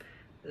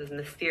 It was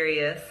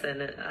mysterious,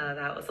 and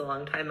that was a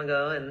long time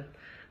ago, and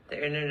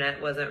the internet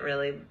wasn't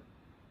really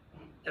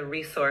a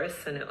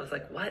resource, and it was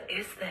like, what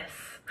is this?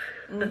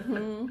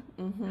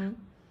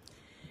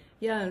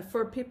 Yeah, and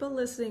for people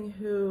listening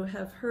who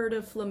have heard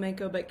of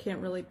flamenco but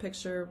can't really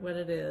picture what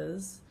it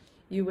is,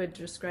 you would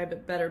describe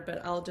it better,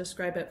 but I'll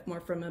describe it more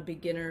from a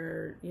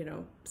beginner,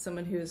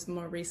 someone who's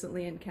more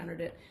recently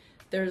encountered it.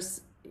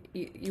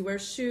 You wear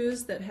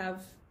shoes that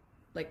have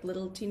like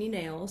little teeny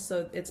nails,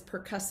 so it's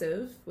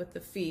percussive with the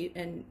feet,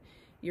 and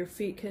your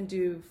feet can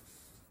do,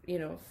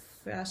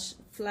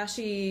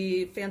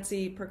 flashy,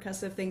 fancy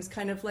percussive things,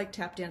 kind of like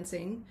tap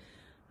dancing.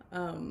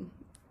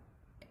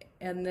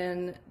 And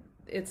then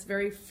it's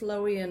very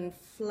flowy and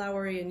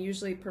flowery, and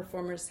usually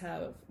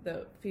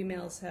the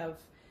females have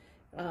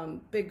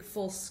big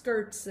full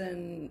skirts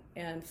and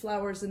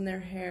flowers in their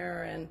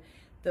hair, and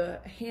the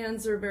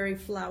hands are very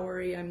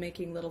flowery. I'm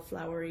making little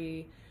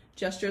flowery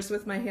gestures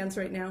with my hands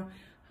right now.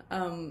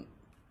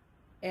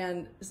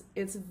 And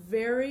it's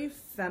very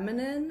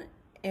feminine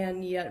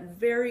and yet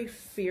very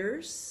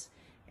fierce,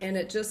 and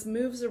it just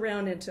moves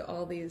around into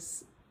all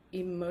these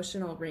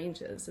emotional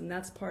ranges, and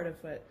that's part of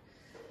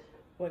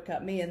what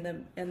got me. And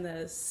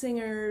the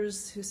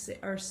singers who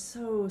are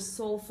so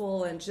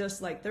soulful, and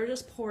just like they're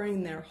just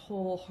pouring their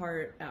whole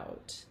heart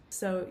out.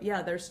 So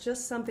yeah, there's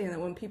just something that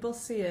when people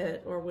see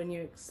it or when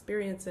you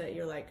experience it,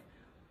 you're like,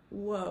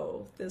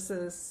 whoa, this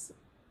is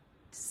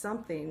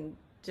something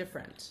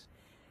different.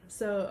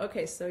 So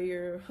okay, so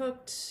you're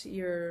hooked,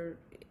 you're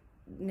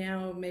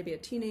now maybe a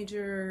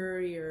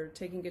teenager, you're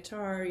taking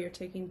guitar, you're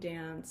taking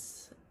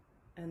dance,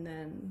 and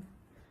then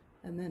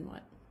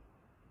what?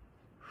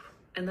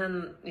 And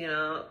then,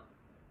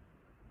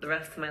 the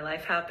rest of my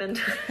life happened.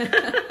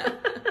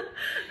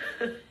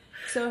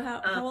 So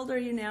how old are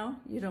you now?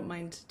 You don't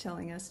mind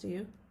telling us, do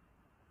you?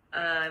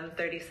 I'm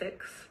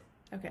 36.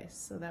 Okay,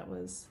 so that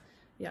was,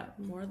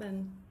 more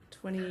than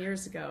 20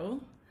 years ago.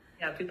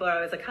 Yeah, people are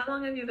always like, how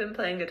long have you been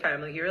playing guitar?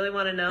 I'm like, you really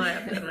want to know?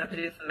 I'm going to have to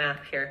do some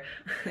math here.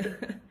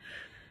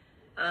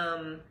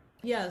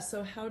 Yeah,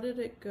 so how did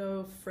it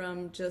go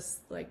from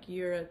just like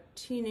you're a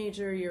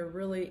teenager, you're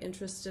really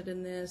interested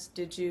in this?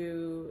 Did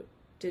you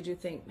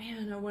think,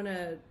 man, I want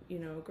to,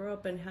 grow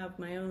up and have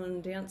my own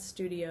dance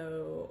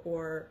studio,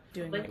 or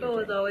doing what you're doing? Flamenco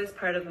was always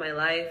part of my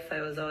life. I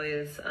was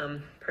always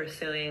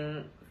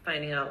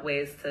finding out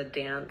ways to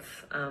dance,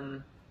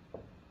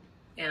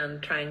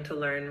 and trying to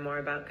learn more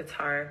about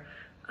guitar,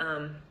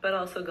 but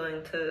also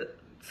going to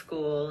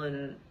school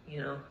and,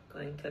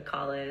 going to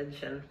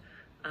college and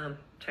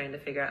trying to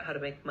figure out how to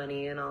make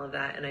money and all of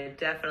that. And I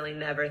definitely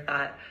never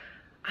thought,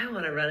 I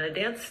want to run a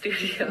dance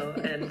studio.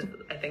 And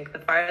I think the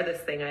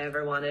farthest thing I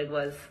ever wanted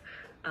was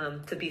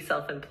to be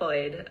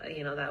self-employed.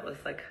 That was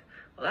like,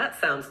 well, that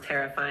sounds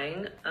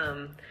terrifying.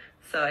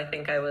 So I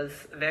think I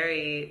was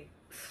very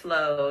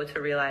slow to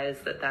realize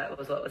that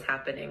was what was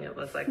happening. It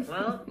was like,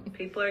 well,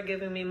 people are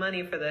giving me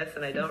money for this,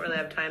 and I don't really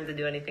have time to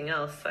do anything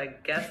else, so I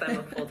guess I'm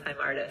a full-time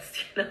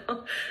artist,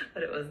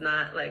 But it was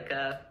not like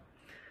a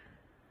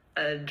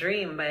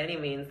dream by any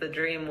means. The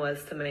dream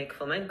was to make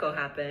flamenco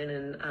happen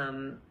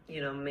and,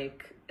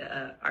 make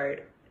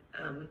art,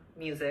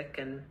 music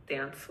and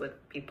dance with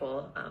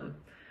people.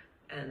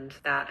 And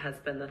that has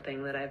been the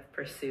thing that I've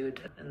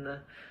pursued. And the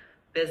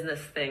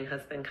business thing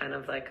has been kind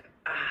of like,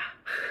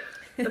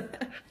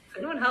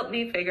 Anyone help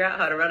me figure out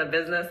how to run a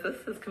business? This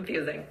is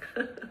confusing.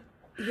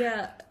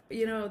 Yeah,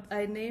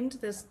 I named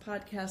this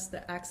podcast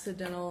the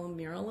Accidental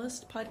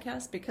Muralist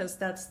Podcast because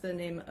that's the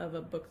name of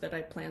a book that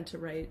I plan to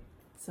write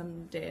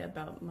someday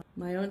about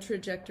my own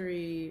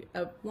trajectory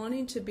of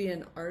wanting to be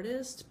an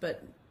artist,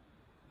 but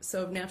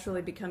so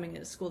naturally becoming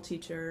a school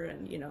teacher,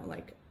 and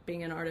like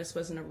being an artist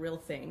wasn't a real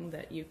thing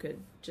that you could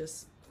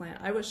just plan.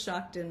 I was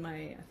shocked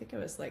I think I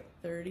was like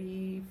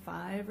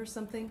 35 or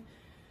something.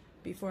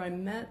 Before I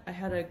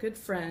had a good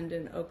friend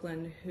in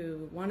Oakland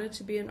who wanted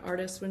to be an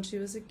artist when she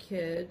was a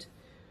kid,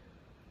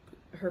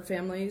 her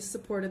family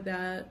supported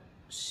that.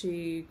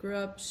 She grew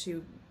up,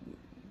 she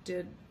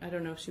did, I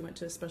don't know if she went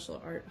to a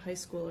special art high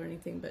school or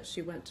anything, but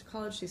she went to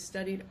college, she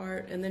studied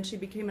art, and then she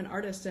became an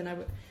artist. And I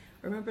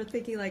remember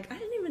thinking, like, I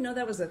didn't even know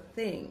that was a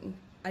thing.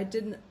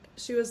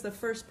 She was the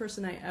first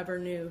person I ever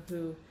knew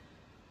who,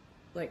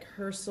 like,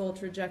 her soul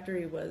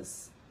trajectory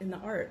was in the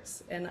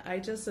arts. And I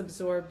just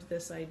absorbed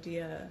this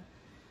idea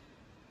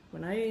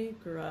when I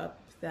grew up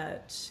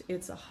that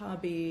it's a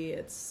hobby,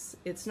 it's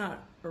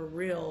not a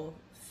real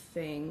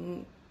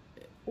thing,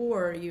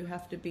 or you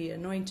have to be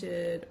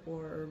anointed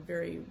or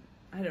very,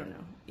 I don't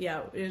know.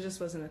 Yeah, it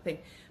just wasn't a thing.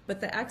 But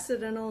the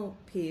accidental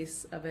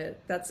piece of it,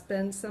 that's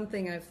been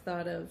something I've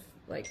thought of,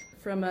 like,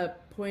 from a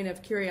point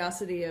of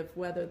curiosity of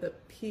whether the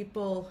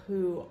people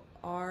who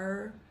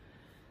are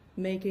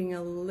making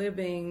a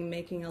living,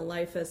 making a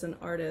life as an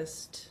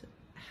artist,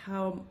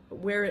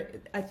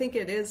 I think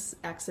it is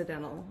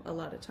accidental a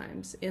lot of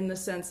times, in the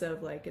sense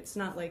of, like, it's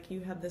not like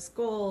you have this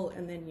goal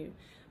and then you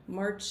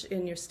march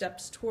in your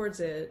steps towards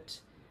it.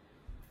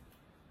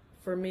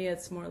 For me,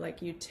 it's more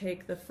like you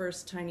take the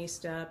first tiny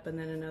step and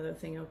then another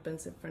thing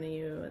opens in front of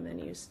you and then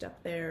you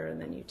step there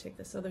and then you take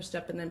this other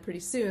step, and then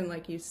pretty soon,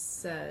 like you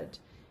said,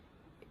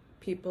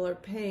 people are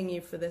paying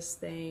you for this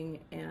thing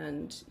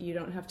and you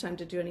don't have time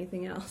to do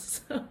anything else.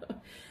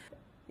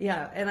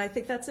 Yeah, and I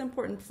think that's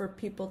important for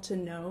people to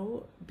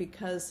know,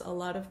 because a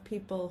lot of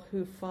people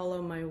who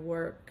follow my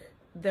work,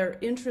 they're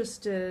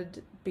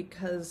interested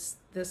because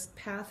this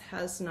path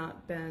has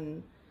not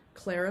been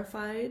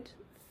clarified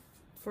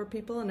for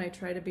people, and I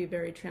try to be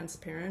very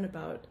transparent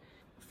about,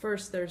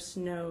 first, there's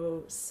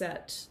no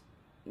set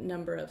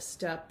number of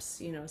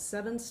steps,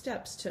 7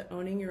 steps to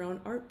owning your own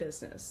art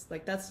business.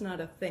 Like, that's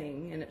not a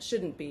thing, and it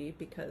shouldn't be,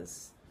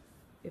 because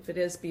if it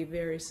is, be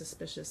very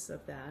suspicious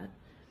of that,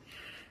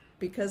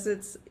 because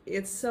it's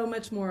so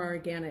much more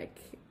organic.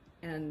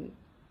 And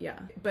yeah,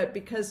 but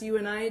because you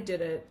and I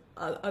did it,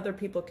 other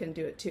people can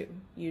do it too.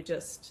 You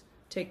just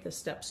take the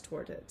steps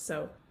toward it.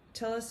 So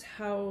tell us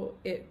how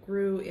it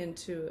grew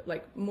into,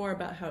 like, more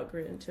about how it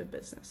grew into a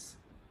business.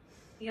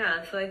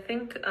 Yeah, so I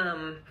think,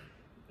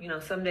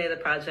 someday the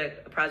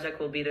project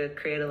will be to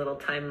create a little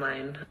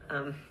timeline,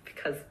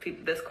 because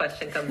this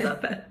question comes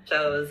up at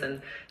shows,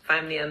 and if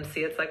I'm the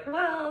MC, it's like,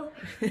 well,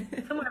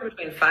 somewhere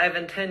between 5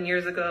 and 10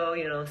 years ago,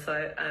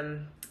 so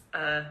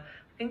I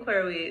think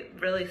where we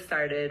really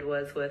started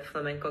was with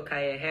Flamenco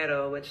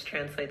Callejero, which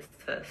translates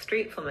to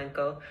street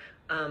flamenco.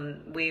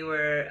 We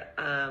were,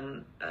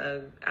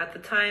 at the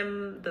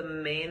time, the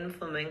main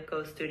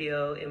flamenco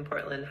studio in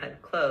Portland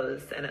had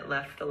closed, and it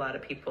left a lot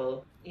of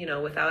people,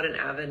 without an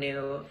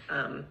avenue,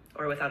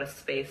 or without a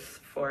space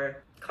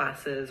for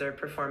classes or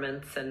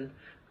performance. And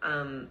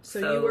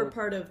so you were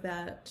part of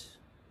that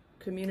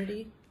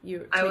community?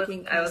 I was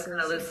kind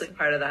of loosely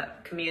part of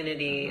that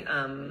community.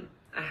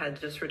 I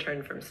had just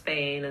returned from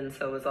Spain, and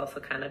so was also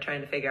kind of trying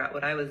to figure out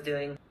what I was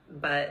doing.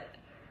 But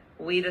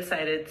we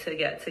decided to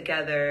get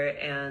together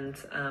and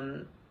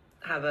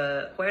have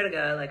a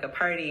juerga, like a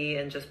party,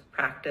 and just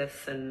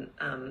practice and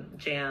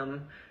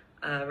jam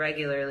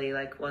regularly,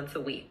 like once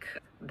a week.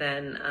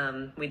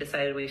 Then we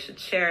decided we should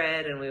share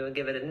it and we would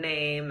give it a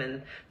name.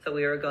 And so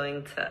we were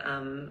going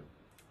to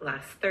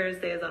last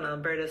Thursdays on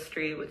Alberta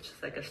Street, which is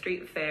like a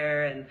street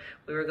fair, and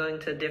we were going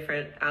to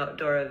different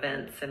outdoor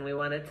events, and we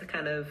wanted to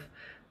kind of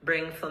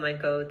bring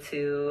flamenco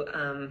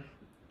to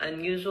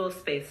unusual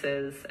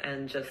spaces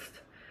and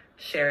just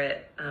share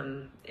it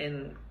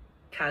in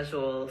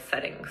casual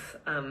settings.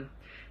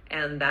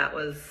 And that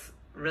was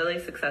really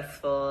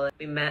successful.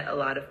 We met a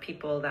lot of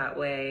people that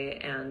way,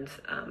 and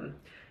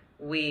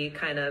we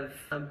kind of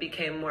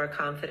became more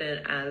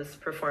confident as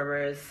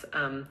performers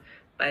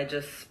by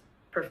just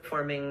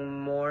performing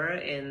more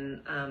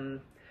in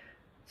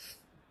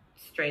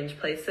strange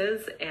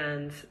places.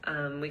 And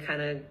we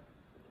kind of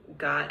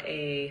got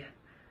a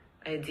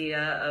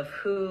idea of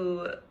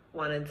who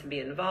wanted to be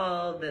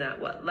involved and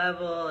at what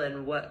level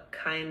and what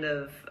kind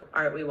of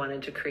art we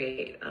wanted to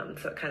create.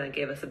 So it kind of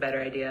gave us a better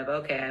idea of,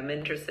 okay, I'm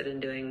interested in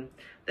doing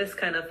this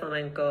kind of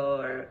flamenco,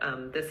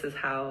 or this is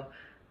how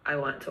I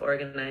want to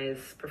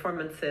organize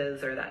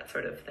performances, or that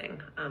sort of thing.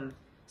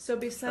 So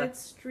besides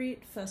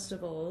street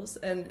festivals,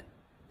 and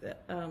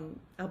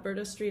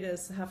Alberta Street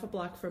is half a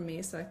block from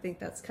me, so I think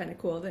that's kind of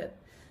cool that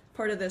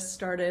part of this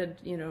started,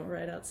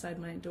 right outside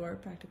my door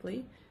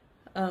practically.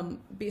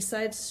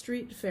 Besides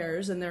street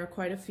fairs, and there are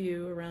quite a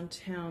few around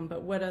town,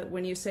 but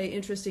when you say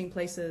interesting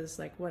places,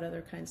 like what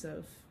other kinds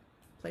of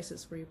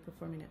places were you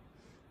performing at?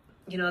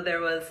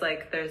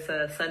 There's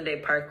a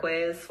Sunday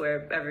parkways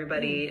where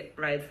everybody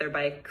rides their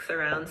bikes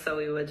around, so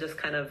we would just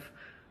kind of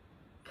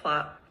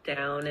plop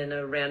down in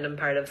a random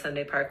part of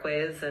Sunday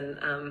parkways, and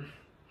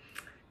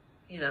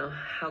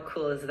how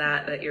cool is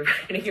that you're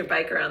riding your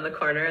bike around the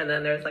corner and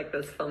then there's like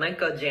this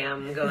flamenco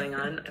jam going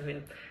on. I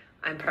mean,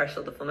 I'm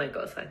partial to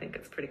flamenco, so I think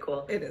it's pretty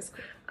cool. It is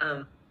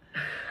cool.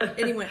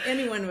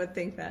 Anyone would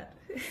think that.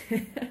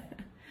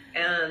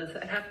 And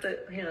I'd have to,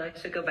 I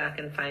should go back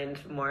and find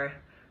more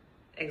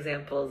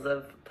examples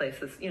of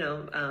places.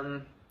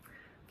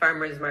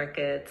 farmers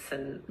markets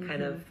and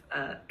kind of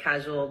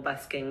casual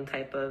busking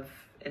type of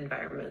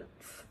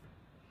environments.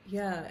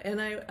 Yeah, and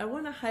I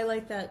want to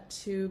highlight that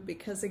too,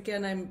 because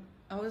again,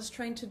 I was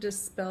trying to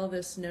dispel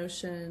this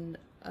notion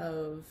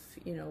of,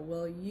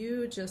 well,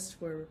 you just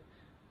were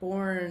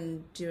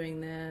born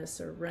doing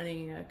this or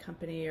running a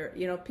company,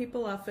 or,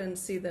 people often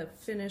see the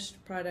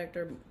finished product,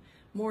 or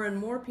more and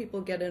more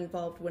people get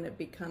involved when it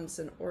becomes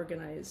an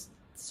organized,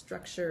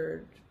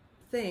 structured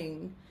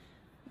thing,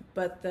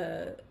 but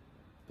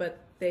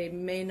they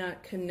may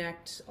not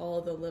connect all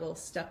the little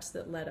steps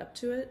that led up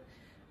to it.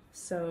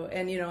 So,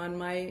 and on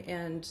my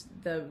end,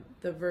 the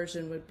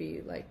version would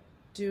be like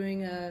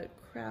doing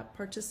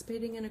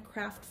participating in a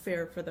craft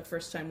fair for the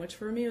first time, which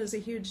for me was a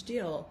huge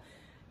deal.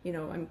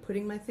 I'm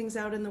putting my things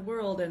out in the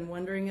world and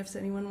wondering if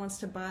anyone wants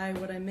to buy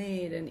what I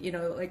made. And,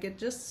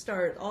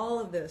 all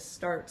of this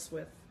starts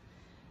with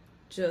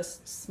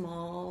just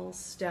small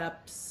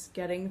steps,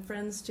 getting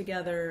friends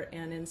together.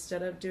 And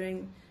instead of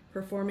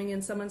performing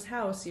in someone's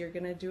house, you're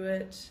going to do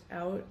it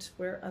out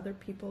where other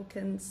people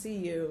can see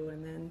you.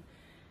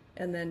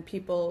 And then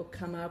people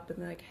come up and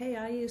they're like, hey,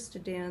 I used to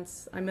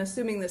dance. I'm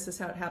assuming this is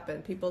how it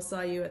happened. People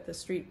saw you at the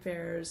street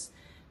fairs.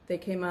 They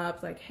came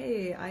up like,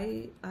 hey,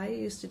 I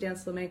used to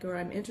dance flamenco, or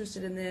I'm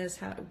interested in this,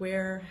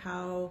 where,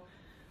 how,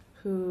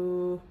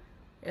 who,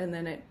 and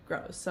then it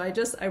grows. So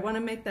I want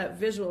to make that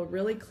visual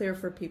really clear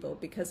for people,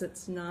 because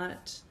it's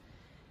not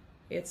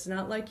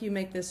like you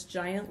make this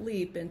giant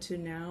leap into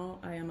now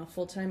I am a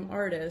full-time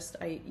artist.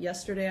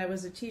 Yesterday I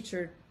was a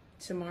teacher,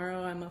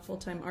 tomorrow I'm a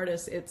full-time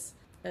artist. It's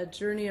a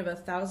journey of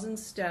 1,000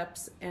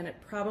 steps, and it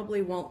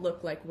probably won't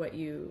look like what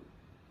you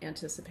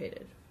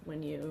anticipated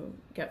when you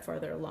get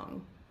farther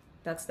along.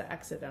 That's the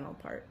accidental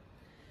part.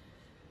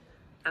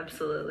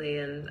 Absolutely.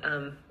 And,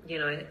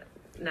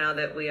 now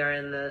that we are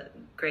in the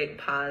great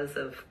pause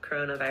of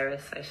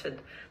coronavirus,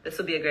 this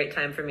would be a great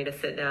time for me to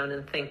sit down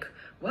and think,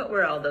 what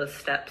were all those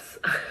steps?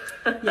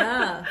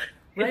 Yeah,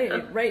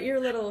 right. Write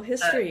your little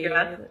history.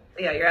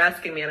 You're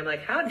asking me, and I'm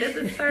like, how did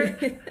this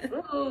start?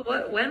 Ooh,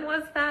 when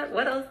was that?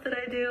 What else did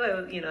I do?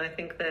 I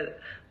think that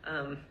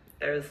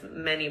there's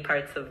many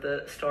parts of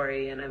the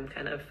story, and I'm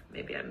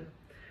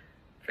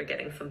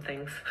forgetting some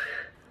things.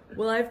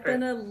 Well, I've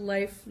been a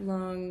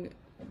lifelong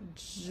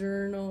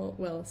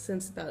journal,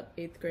 since about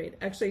 8th grade.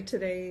 Actually,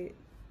 today,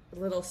 a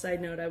little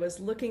side note, I was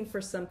looking for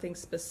something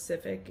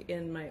specific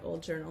in my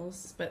old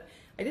journals, but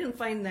I didn't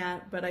find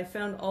that, but I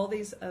found all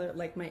these other,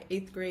 like my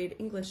 8th grade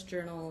English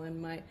journal,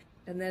 and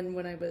then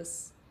when I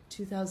was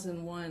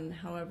 2001,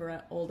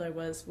 however old I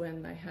was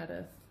when I had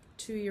a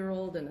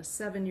 2-year-old and a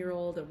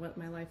 7-year-old, and what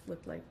my life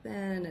looked like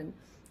then. And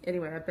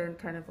anyway, I've been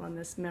kind of on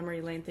this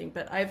memory lane thing,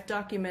 but I've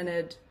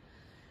documented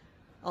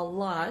a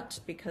lot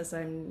because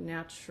I'm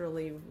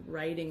naturally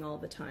writing all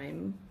the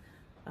time.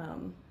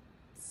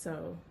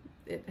 So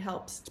it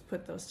helps to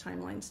put those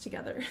timelines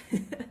together.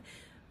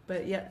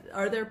 But yeah,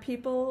 are there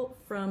people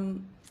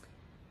from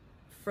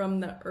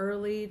the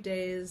early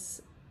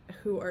days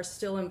who are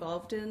still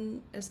involved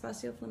in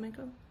Espacio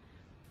Flamenco?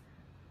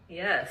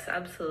 Yes,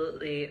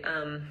 absolutely.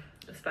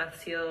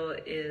 Espacio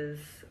is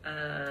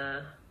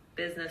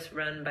business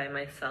run by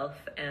myself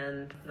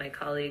and my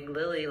colleague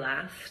Lily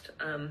Last.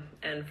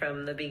 And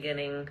from the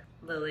beginning,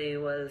 Lily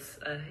was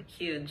a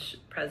huge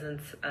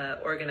presence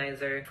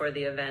organizer for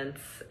the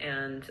events.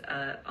 And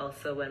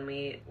also when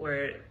we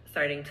were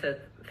starting to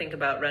think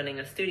about running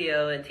a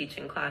studio and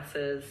teaching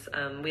classes,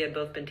 we had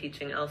both been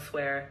teaching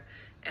elsewhere,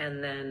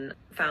 and then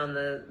found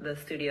the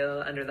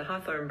studio under the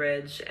Hawthorne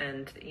Bridge,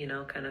 and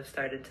kind of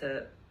started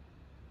to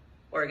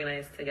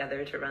organize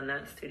together to run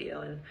that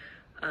studio. And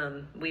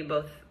we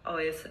both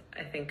always,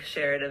 I think,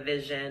 shared a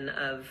vision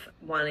of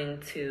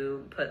wanting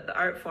to put the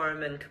art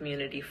form and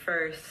community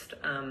first,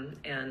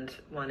 and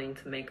wanting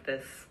to make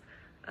this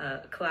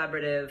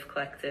collaborative,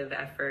 collective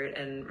effort,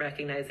 and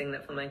recognizing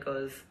that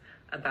flamenco is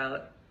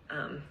about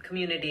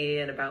community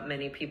and about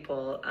many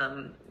people.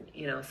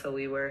 So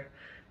we were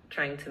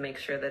trying to make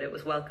sure that it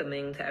was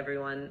welcoming to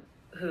everyone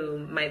who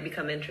might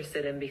become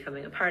interested in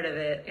becoming a part of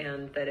it,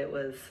 and that it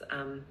was,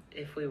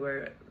 if we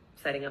were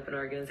setting up an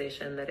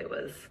organization, that it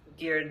was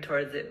geared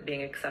towards it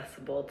being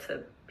accessible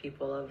to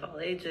people of all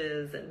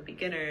ages and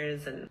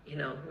beginners. And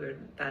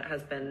that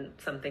has been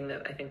something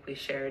that I think we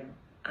shared,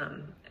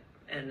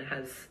 and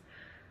has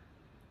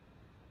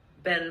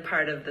been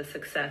part of the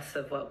success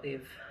of what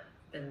we've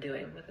been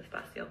doing with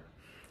Espacio.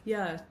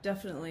 Yeah,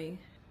 definitely.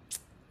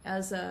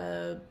 As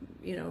a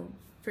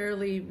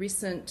fairly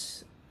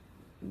recent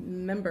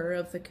member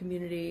of the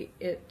community,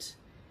 it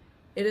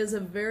is a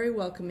very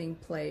welcoming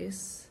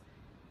place.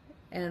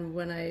 And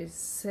when I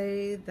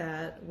say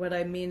that, what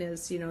I mean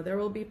is, there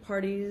will be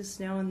parties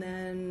now and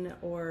then,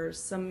 or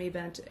some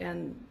event,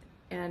 and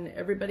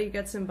everybody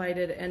gets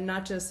invited, and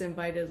not just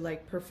invited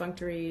like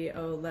perfunctory,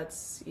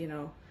 let's,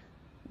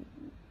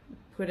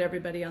 put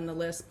everybody on the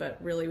list, but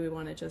really we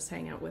want to just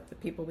hang out with the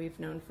people we've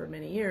known for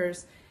many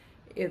years.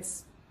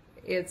 It's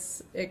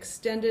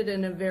extended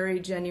in a very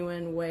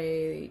genuine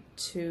way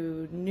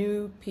to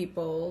new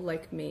people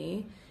like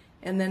me.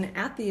 And then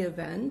at the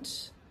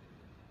event,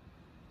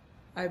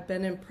 I've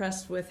been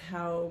impressed with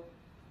how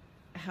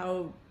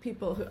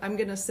people who, I'm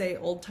going to say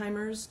old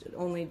timers,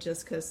 only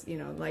just because, you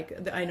know,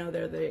 like I know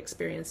they're the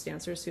experienced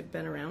dancers who've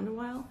been around a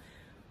while,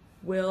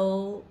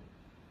 will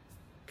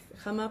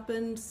come up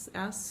and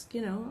ask,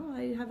 you know, oh,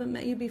 I haven't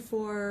met you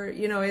before.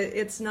 You know, it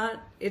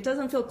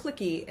doesn't feel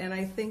cliquey. And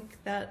I think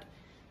that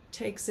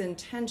takes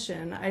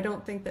intention. I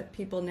don't think that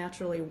people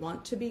naturally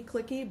want to be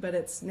cliquey, but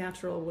it's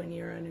natural when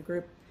you're in a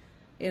group,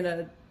 you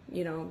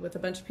know, with a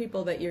bunch of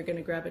people, that you're going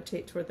to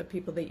gravitate toward the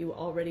people that you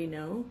already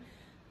know.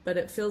 But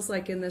it feels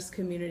like in this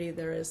community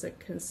there is a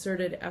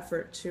concerted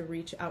effort to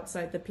reach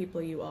outside the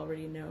people you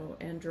already know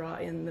and draw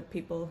in the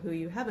people who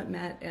you haven't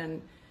met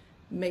and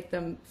make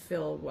them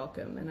feel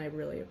welcome. And I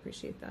really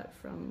appreciate that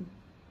from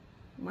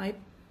my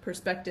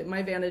perspective,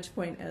 my vantage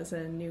point as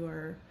a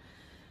newer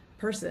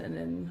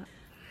person.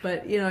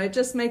 But you know, it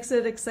just makes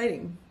it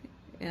exciting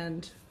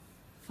and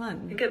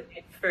fun. I think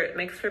it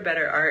makes for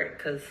better art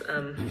because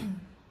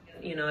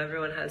you know,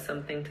 everyone has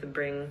something to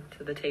bring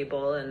to the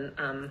table,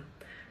 and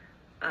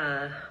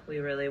we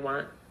really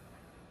want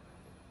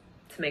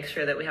to make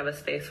sure that we have a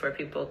space where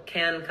people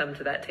can come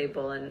to that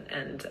table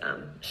and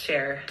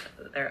share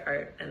their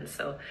art. And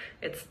so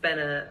it's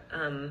been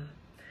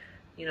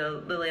you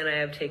know, Lily and I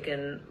have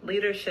taken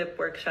leadership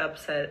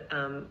workshops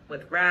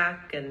with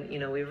RAC, and, you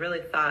know, we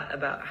really thought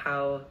about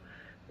how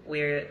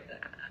we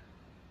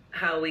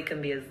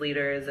can be as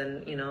leaders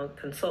and, you know,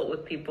 consult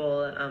with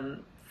people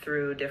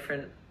through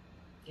different,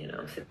 you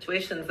know,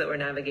 situations that we're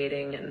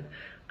navigating.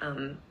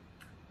 And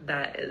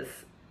that is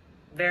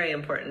very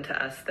important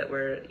to us, that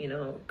we're, you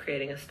know,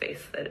 creating a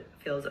space that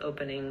feels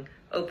open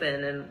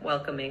and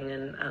welcoming,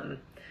 and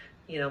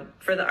you know,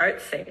 for the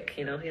art's sake,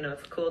 you know,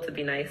 it's cool to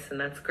be nice, and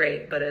that's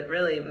great, but it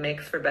really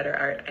makes for better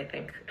art, I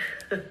think.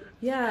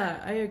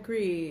 Yeah, I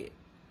agree.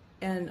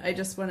 And I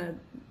just want to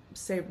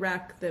say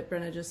RAC, that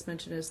Brenna just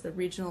mentioned, is the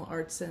Regional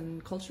Arts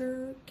and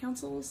Culture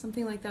Council,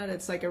 something like that.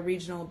 It's like a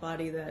regional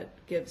body that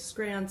gives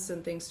grants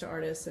and things to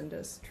artists and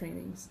does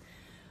trainings.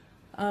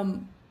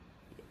 And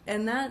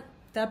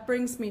that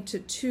brings me to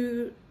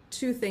two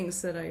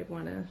things that I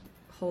want to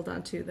hold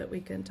on to that we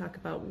can talk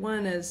about.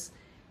 One is,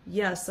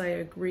 yes, I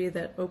agree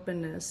that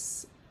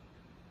openness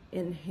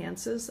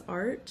enhances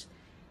art,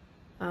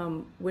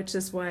 which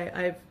is why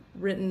I've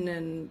written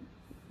and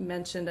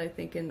mentioned, I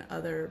think, in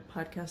other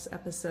podcast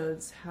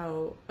episodes,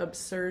 how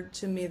absurd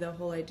to me the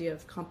whole idea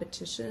of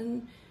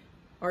competition,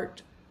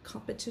 art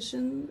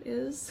competition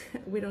is.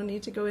 We don't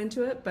need to go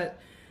into it, but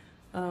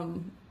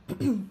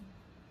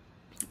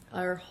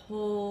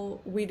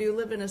we do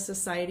live in a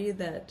society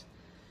that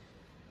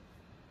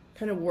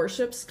kind of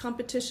worships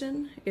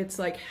competition. It's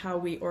like how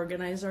we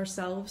organize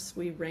ourselves.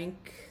 We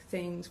rank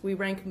things. We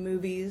rank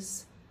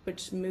movies,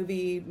 which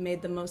movie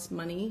made the most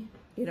money.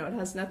 You know, it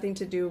has nothing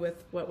to do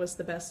with what was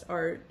the best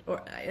art,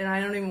 and I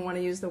don't even want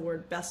to use the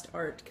word best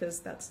art because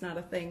that's not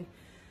a thing.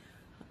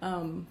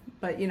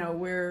 But you know,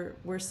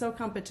 we're so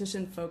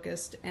competition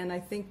focused, and I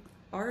think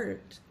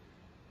art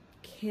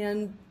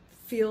can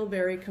feel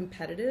very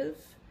competitive.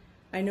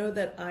 I know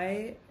that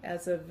I,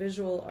 as a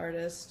visual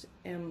artist,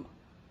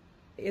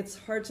 it's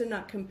hard to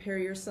not compare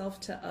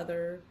yourself to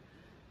other,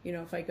 you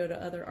know, if I go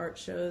to other art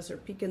shows or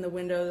peek in the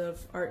window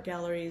of art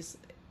galleries,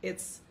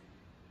 it's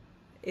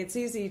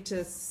easy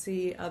to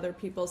see other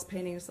people's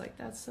paintings like,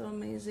 that's so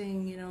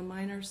amazing, you know,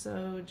 mine are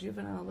so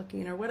juvenile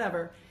looking or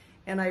whatever.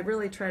 And I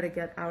really try to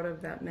get out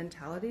of that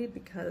mentality,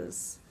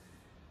 because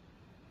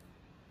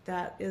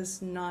that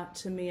is not,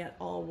 to me, at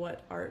all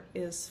what art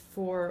is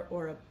for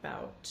or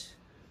about.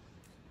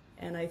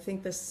 And I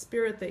think the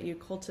spirit that you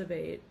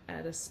cultivate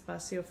at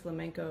Espacio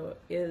Flamenco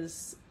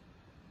is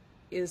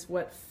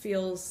what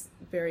feels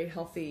very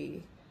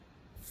healthy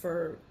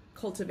for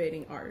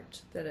cultivating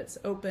art, that it's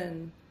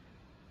open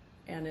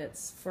and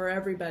it's for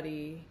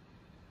everybody,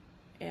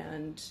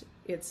 and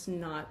it's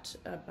not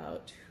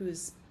about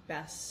who's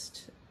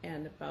best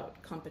and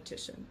about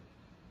competition.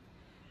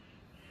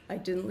 I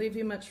didn't leave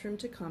you much room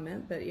to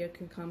comment, but you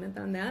can comment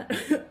on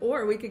that.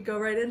 Or we could go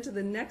right into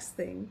the next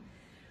thing,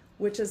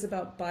 which is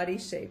about body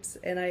shapes.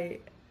 And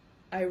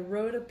I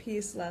wrote a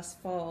piece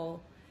last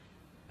fall.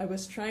 I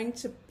was trying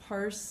to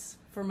parse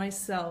for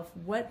myself,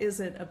 what is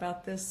it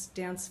about this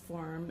dance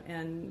form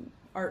and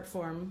art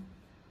form?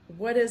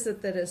 What is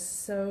it that is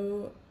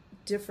so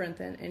different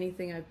than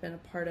anything I've been a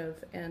part of?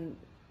 And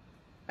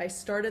I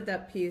started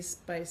that piece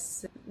by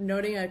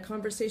noting a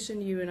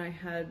conversation you and I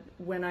had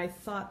when I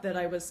thought that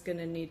I was going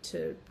to need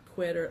to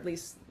quit, or at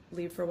least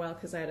leave for a while,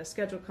 because I had a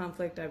schedule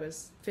conflict. I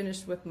was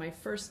finished with my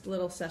first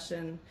little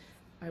session.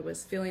 I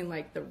was feeling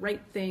like the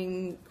right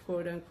thing,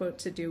 quote unquote,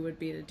 to do would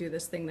be to do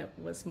this thing that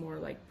was more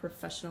like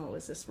professional. It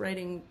was this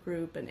writing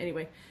group. And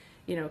anyway,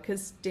 you know,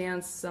 because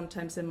dance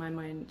sometimes in my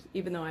mind,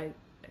 even though I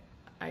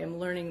am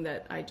learning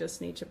that I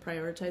just need to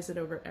prioritize it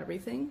over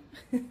everything.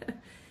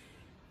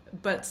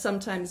 But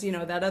sometimes, you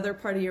know, that other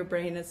part of your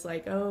brain is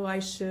like, oh, I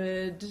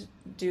should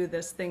do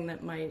this thing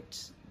that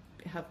might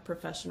have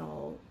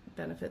professional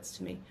benefits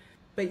to me.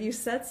 But you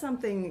said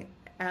something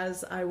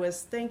as I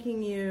was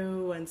thanking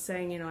you and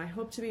saying, you know, I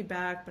hope to be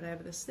back, but I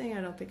have this thing,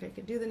 I don't think I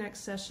could do the next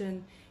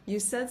session, you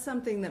said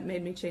something that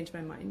made me change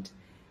my mind.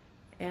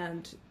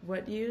 And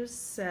what you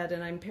said,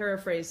 and I'm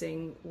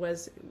paraphrasing,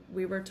 was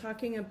we were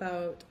talking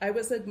about, I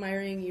was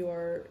admiring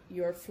your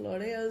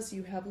floreas.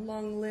 You have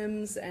long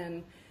limbs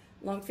and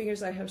long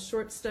fingers. I have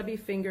short stubby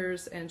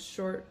fingers and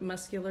short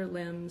muscular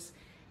limbs.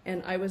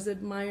 And I was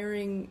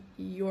admiring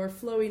your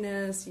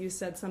flowiness. You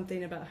said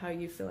something about how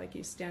you feel like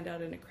you stand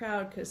out in a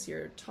crowd because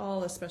you're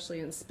tall, especially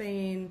in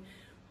Spain,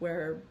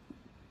 where,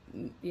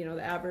 you know,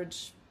 the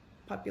average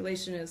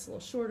population is a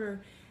little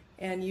shorter.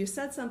 And you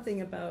said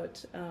something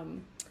about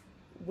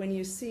when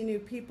you see new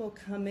people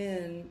come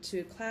in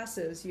to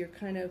classes, you're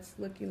kind of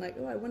looking like,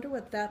 oh, I wonder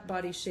what that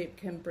body shape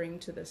can bring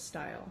to this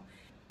style.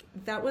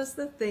 That was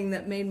the thing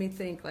that made me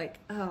think like,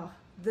 oh,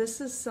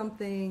 this is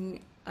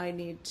something I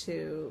need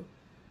to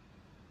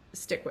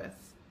stick with.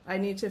 I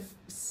need to,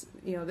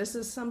 you know, this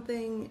is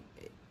something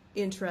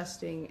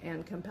interesting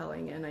and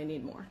compelling and I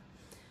need more.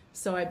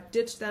 So I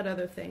ditched that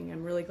other thing.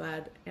 I'm really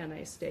glad and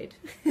I stayed.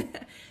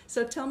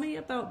 So tell me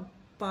about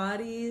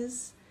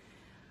bodies.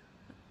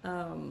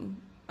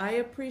 I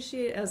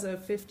appreciate as a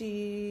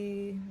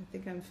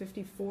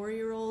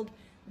 54-year-old,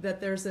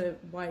 that there's a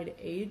wide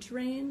age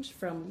range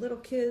from little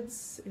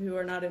kids who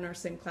are not in our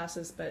same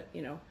classes, but,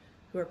 you know,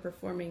 who are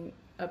performing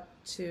up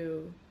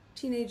to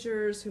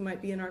teenagers who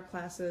might be in our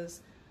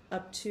classes,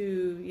 up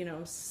to, you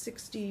know,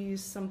 60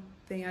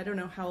 something. I don't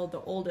know how old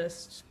the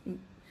oldest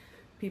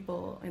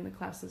people in the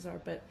classes are,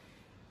 but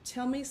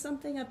tell me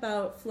something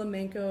about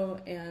flamenco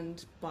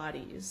and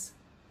bodies.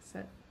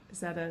 Is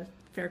that a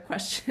fair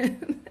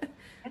question?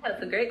 Yeah,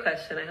 that's a great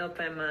question. I hope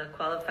I'm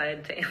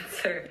qualified to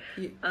answer.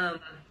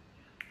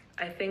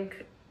 I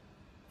think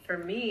for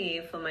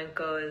me,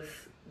 flamenco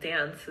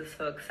dance is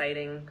so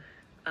exciting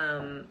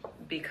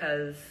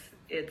because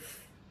it's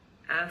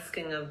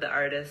asking of the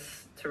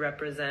artists to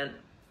represent,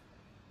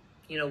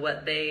 you know,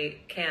 what they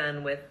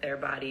can with their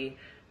body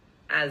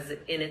as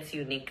in its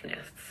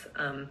uniqueness.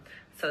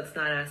 So it's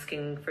not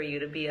asking for you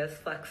to be as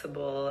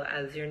flexible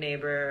as your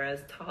neighbor, or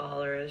as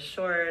tall or as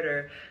short,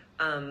 or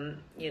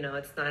you know,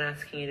 it's not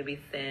asking you to be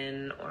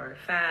thin or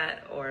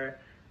fat, or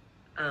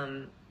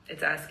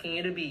it's asking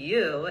you to be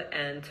you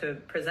and to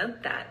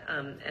present that.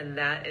 And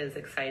that is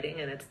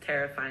exciting and it's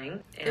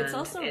terrifying. And it's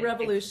also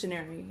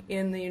revolutionary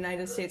in the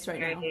United States right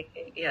now.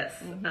 Yes.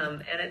 Mm-hmm.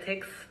 And it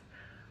takes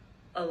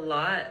a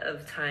lot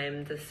of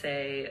time to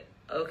say,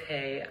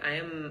 okay,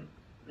 I'm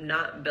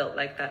not built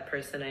like that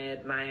person I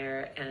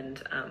admire,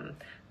 and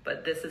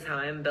but this is how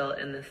I'm built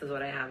and this is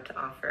what I have to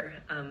offer.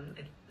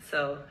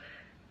 So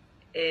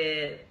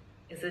it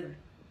is a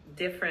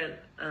different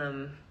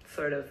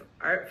sort of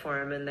art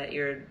form in that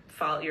you're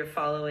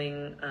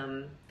following,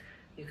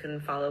 you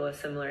can follow a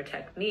similar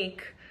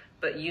technique,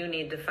 but you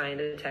need to find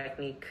a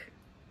technique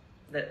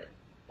that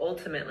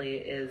ultimately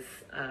is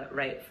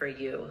right for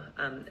you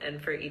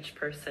and for each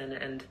person.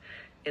 And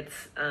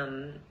it's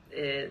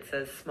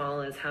as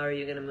small as how are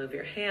you going to move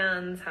your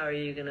hands, how are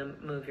you going to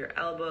move your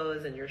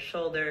elbows and your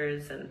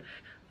shoulders and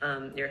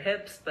your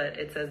hips, but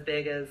it's as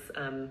big as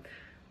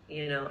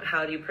you know,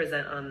 how do you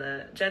present on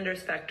the gender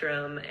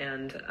spectrum,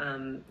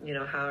 and you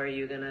know, how are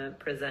you going to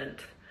present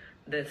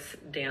this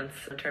dance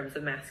in terms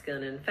of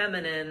masculine and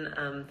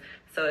feminine.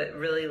 So it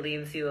really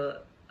leaves you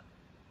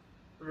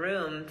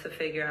room to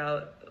figure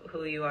out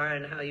who you are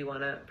and how you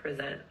want to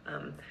present.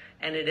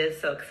 And it is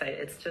so exciting.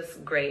 It's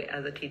just great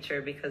as a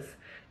teacher because,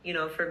 you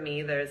know, for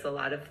me, there's a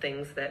lot of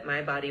things that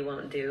my body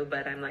won't do,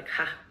 but I'm like,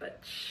 but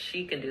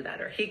she can do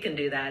that or he can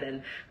do that.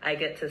 And I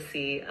get to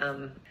see,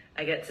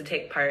 I get to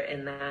take part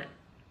in that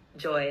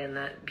joy and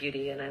that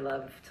beauty. And I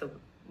love to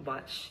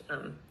watch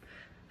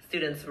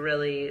students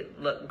really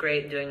look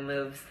great doing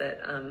moves that,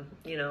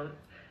 you know,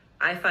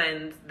 I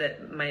find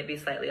that might be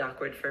slightly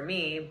awkward for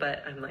me,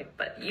 but I'm like,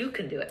 but you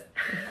can do it.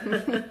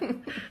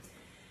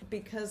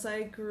 Because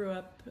I grew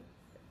up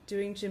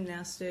doing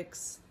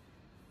gymnastics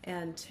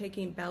and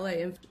taking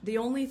ballet, and the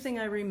only thing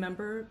I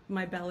remember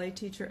my ballet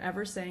teacher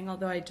ever saying,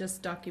 although I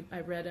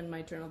read in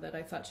my journal that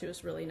I thought she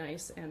was really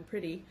nice and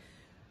pretty,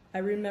 I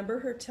remember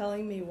her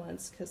telling me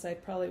once, because I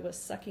probably was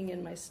sucking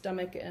in my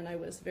stomach and I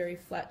was very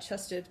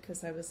flat-chested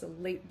because I was a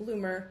late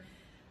bloomer,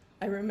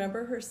 I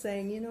remember her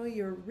saying, you know,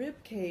 your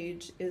rib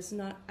cage is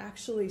not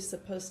actually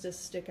supposed to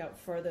stick out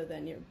farther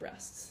than your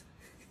breasts.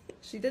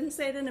 She didn't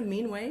say it in a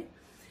mean way,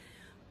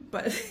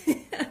 but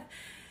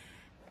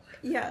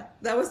yeah,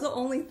 that was the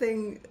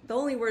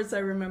only words I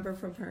remember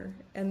from her.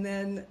 And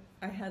then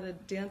I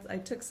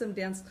took some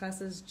dance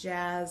classes,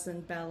 jazz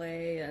and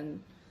ballet,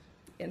 and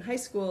in high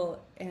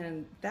school,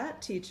 and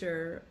that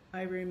teacher,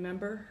 I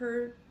remember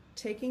her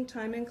taking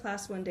time in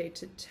class one day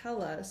to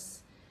tell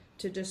us,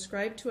 to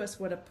describe to us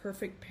what a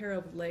perfect pair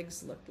of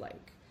legs looked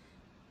like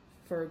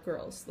for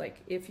girls.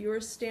 Like, if you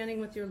were standing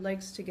with your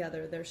legs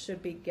together, there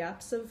should be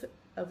gaps of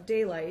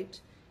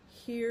daylight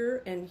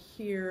here and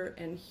here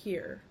and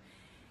here.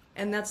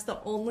 And that's the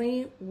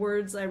only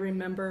words I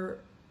remember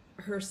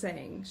her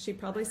saying. She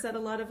probably said a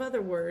lot of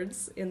other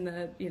words in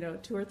the,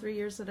 2 or 3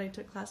 years that I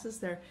took classes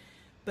there.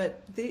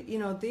 But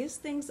these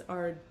things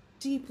are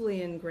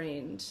deeply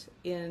ingrained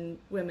in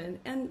women,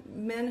 and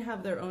men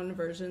have their own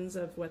versions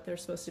of what they're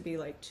supposed to be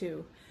like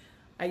too.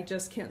 I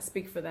just can't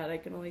speak for that. I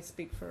can only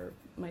speak for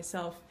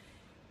myself.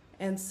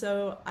 And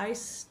so I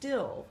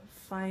still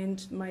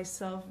find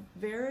myself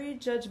very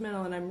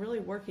judgmental, and I'm really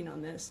working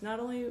on this, not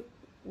only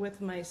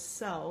with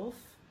myself,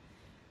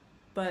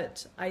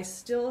 but I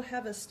still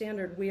have a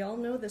standard. We all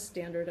know the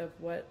standard of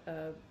what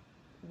a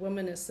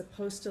woman is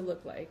supposed to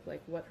look like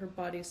what her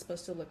body is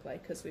supposed to look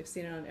like, because we've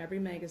seen it on every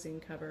magazine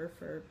cover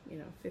for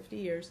 50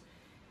 years.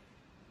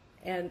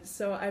 And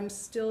so I'm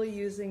still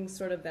using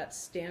sort of that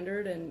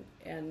standard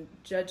and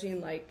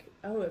judging like,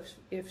 oh,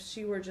 if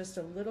she were just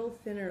a little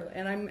thinner.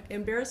 And I'm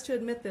embarrassed to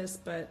admit this,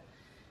 but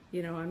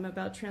I'm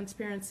about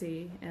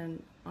transparency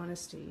and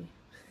honesty.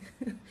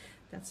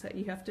 That's how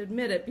you have to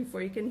admit it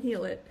before you can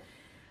heal it.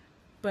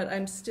 But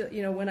I'm still,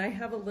 when I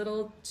have a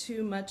little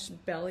too much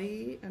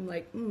belly, I'm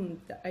like,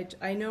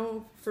 I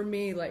know for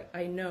me, like,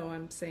 I know,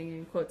 I'm saying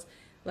in quotes,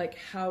 like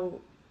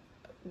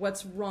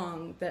what's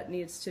wrong that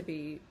needs to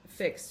be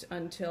fixed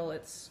until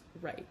it's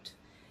right.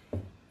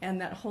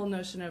 And that whole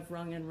notion of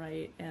wrong and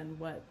right and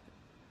what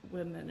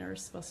women are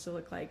supposed to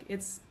look like,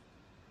 it's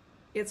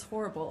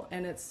horrible,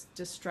 and it's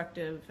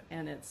destructive,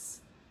 and it's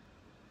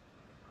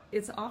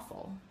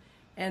awful.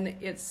 And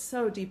it's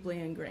so deeply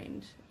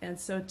ingrained. And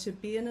so to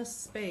be in a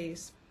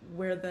space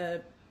where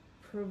the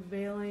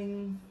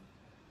prevailing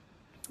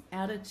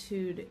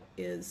attitude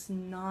is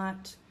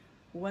not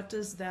what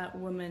does that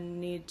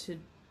woman need to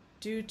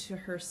do to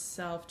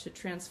herself to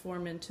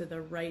transform into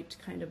the right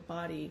kind of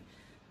body,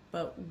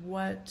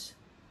 but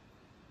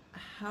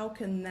how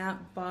can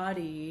that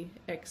body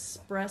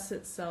express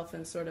itself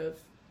and sort of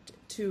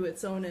to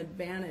its own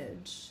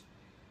advantage,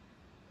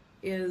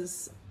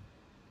 is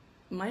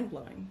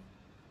mind-blowing.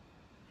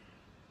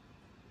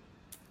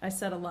 I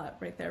said a lot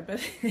right there,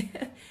 but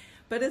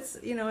but it's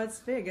it's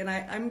big, and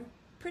I'm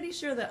pretty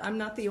sure that I'm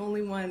not the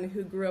only one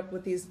who grew up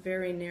with these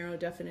very narrow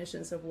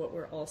definitions of what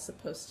we're all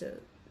supposed to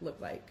look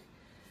like.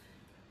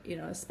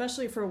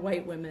 Especially for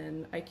white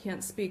women. I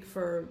can't speak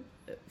for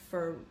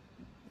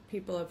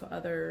people of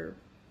other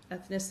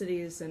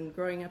ethnicities and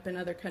growing up in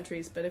other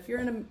countries, but if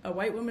you're a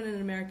white woman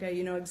in America,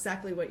 you know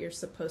exactly what you're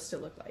supposed to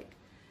look like,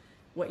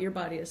 what your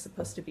body is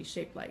supposed to be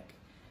shaped like.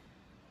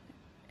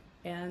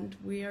 And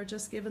we are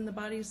just given the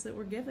bodies that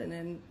we're given,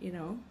 and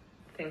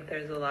I think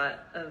there's a lot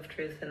of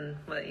truth in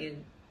what you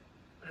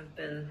have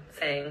been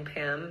saying,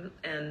 Pam,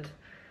 and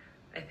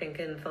I think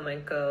in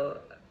flamenco,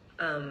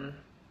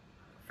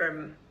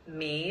 for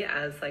me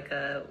as like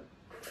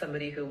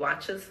somebody who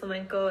watches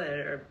flamenco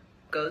or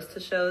goes to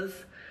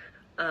shows,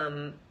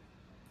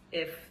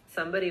 if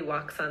somebody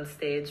walks on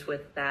stage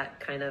with that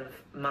kind of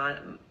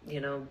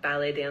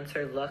ballet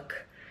dancer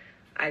look,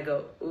 I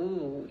go,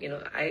 ooh,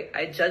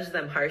 I judge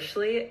them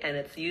harshly, and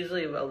it's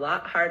usually a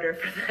lot harder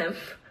for them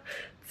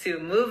to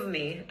move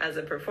me as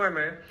a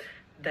performer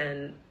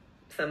than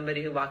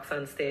somebody who walks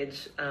on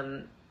stage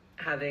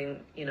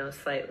having,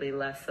 slightly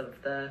less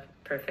of the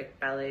perfect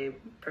ballet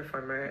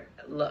performer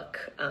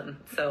look.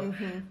 So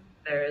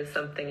there is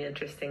something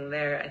interesting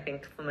there. I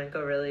think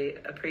flamenco really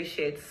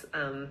appreciates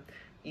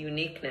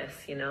uniqueness,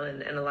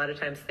 and a lot of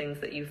times things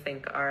that you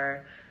think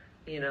are,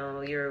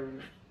 your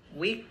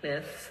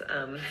weakness,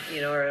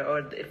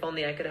 or if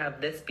only I could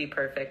have this be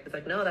perfect. It's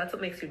like, no, that's what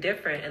makes you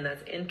different, and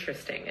that's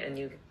interesting,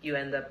 and you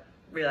end up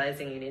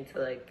realizing you need to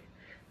like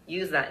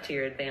use that to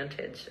your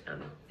advantage.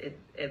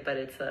 But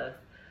it's a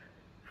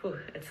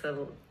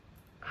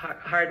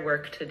hard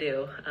work to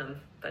do,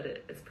 but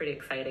it's pretty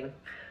exciting.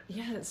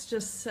 Yeah, it's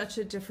just such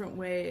a different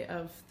way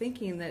of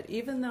thinking, that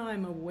even though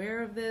I'm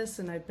aware of this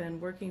and I've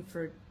been working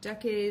for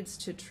decades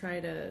to try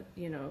to,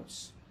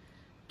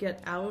 get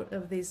out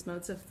of these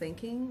modes of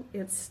thinking,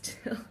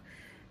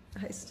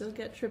 I still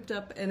get tripped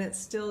up, and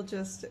it's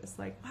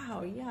like,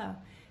 wow, yeah.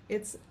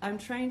 I'm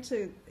trying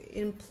to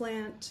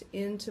implant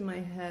into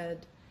my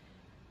head,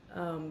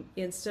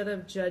 instead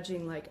of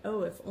judging like,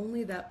 oh, if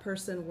only that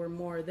person were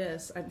more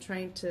this, I'm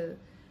trying to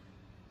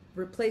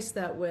replace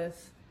that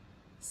with,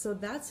 so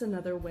that's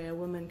another way a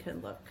woman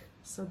can look.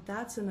 So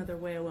that's another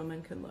way a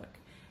woman can look.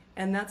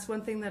 And that's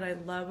one thing that I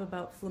love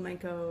about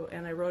flamenco,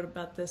 and I wrote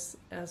about this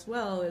as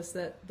well, is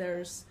that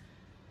there's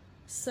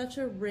such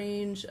a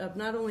range of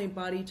not only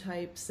body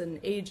types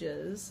and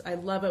ages. I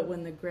love it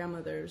when the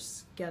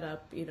grandmothers get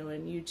up, in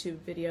YouTube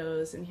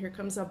videos, and here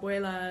comes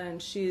Abuela,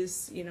 and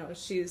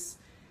she's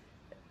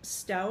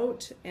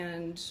stout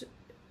and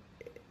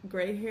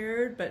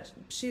gray-haired, but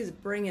she's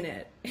bringing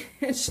it.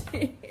 And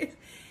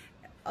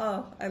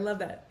oh, I love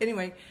that.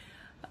 Anyway,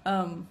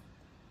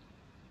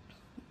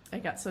 I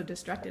got so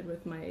distracted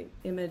with my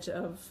image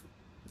of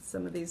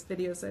some of these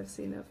videos I've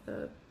seen of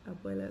the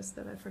abuelas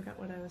that I forgot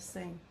what I was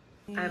saying.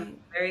 I'm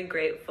very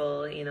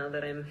grateful,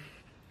 that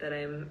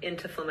I'm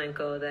into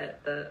flamenco,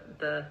 that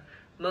the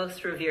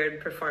most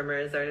revered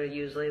performers are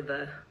usually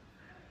the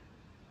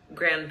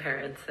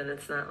grandparents, and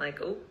it's not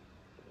like, oh,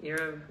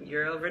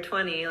 you're over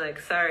 20, like,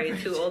 sorry,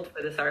 right, too old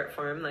for this art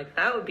form. Like,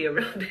 that would be a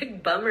real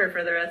big bummer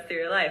for the rest of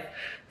your life.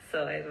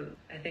 So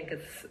I think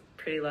it's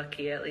pretty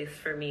lucky, at least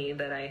for me,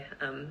 that I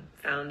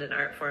found an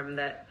art form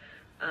that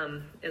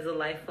is a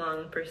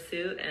lifelong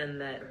pursuit, and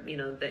that, you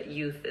know, that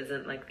youth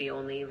isn't like the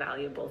only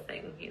valuable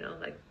thing, you know,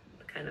 like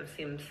it kind of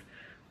seems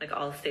like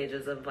all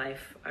stages of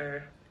life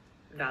are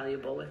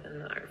valuable within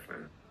the art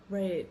form.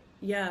 Right.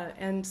 Yeah.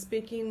 And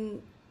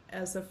speaking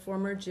as a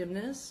former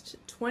gymnast,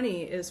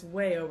 20 is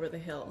way over the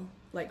hill.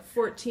 Like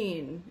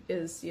 14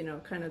 is, you know,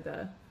 kind of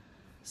the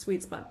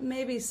sweet spot,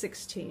 maybe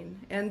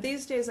 16. And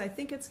these days, I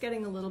think it's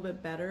getting a little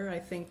bit better. I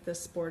think the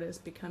sport is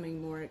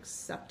becoming more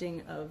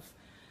accepting of,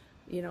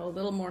 you know, a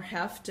little more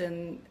heft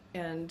and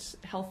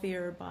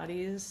healthier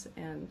bodies.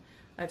 And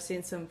I've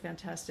seen some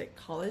fantastic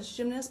college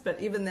gymnasts,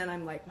 but even then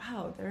I'm like,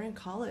 wow, they're in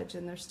college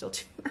and they're still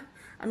doing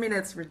I mean,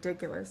 it's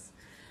ridiculous.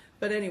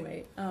 But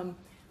anyway,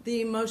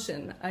 the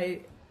emotion,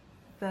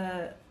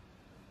 the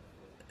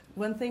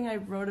one thing I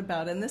wrote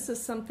about, and this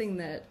is something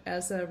that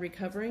as a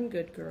recovering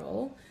good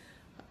girl,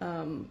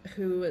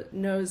 who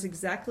knows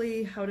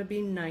exactly how to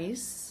be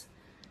nice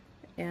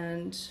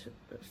and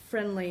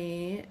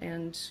friendly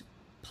and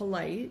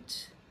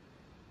polite,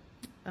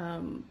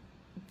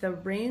 the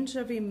range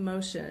of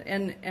emotion,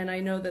 and I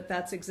know that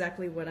that's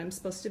exactly what I'm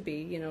supposed to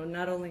be. You know,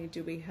 not only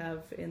do we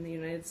have in the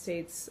United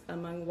States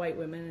among white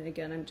women, and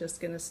again, I'm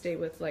just going to stay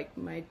with like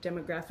my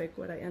demographic,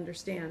 what I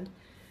understand,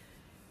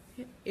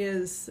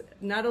 is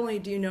not only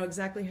do you know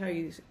exactly how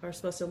you are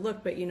supposed to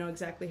look, but you know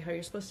exactly how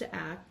you're supposed to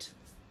act.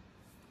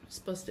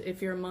 Supposed to,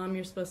 if you're a mom,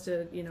 you're supposed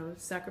to, you know,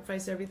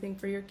 sacrifice everything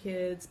for your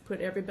kids, put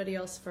everybody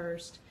else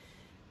first,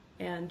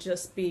 and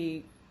just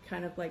be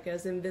kind of like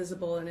as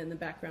invisible and in the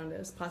background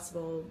as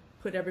possible,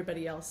 put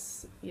everybody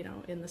else, you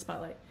know, in the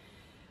spotlight.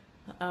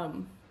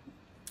 I'm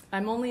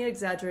only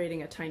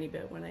exaggerating a tiny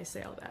bit when I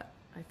say all that.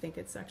 I think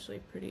it's actually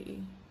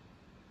pretty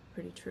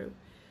true.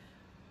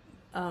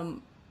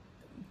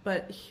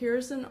 But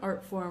here's an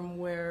art form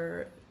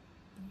where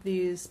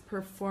these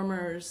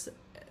performers,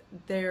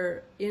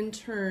 they're in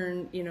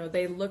turn, you know,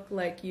 they look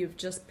like you've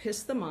just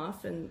pissed them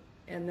off and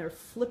they're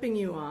flipping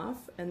you off,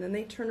 and then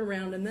they turn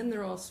around and then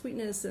they're all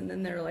sweetness, and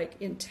then they're like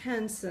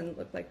intense and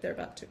look like they're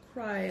about to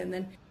cry. And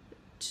then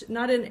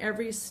not in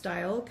every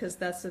style, because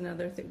that's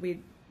another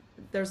thing,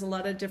 there's a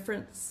lot of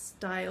different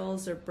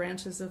styles or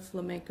branches of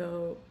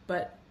flamenco,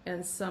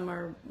 and some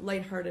are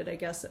lighthearted, I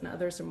guess, and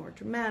others are more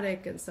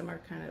dramatic, and some are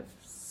kind of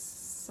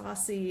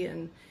saucy,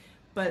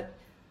 but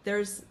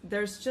there's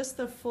just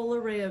the full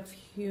array of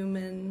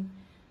human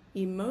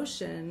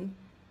emotion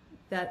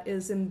that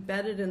is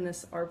embedded in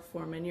this art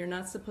form, and you're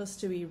not supposed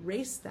to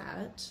erase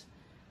that.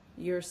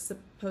 You're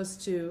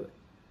supposed to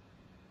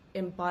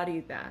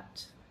embody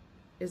that.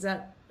 Is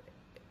that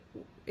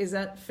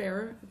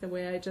fair, the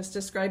way I just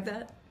described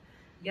that?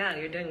 Yeah,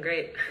 you're doing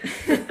great.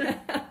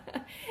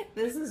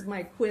 This is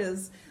my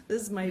quiz.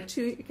 This is my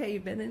okay,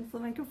 you've been in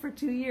flamenco for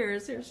 2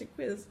 years. Here's your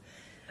quiz.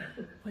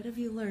 What have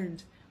you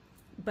learned?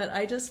 But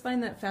I just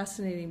find that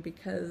fascinating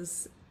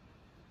because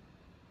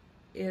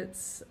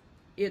it's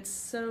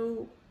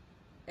so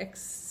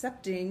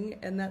accepting,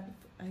 and that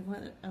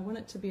I want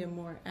it to be a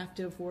more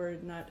active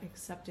word, not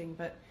accepting,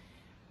 but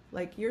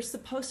like you're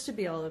supposed to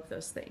be all of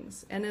those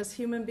things. And as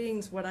human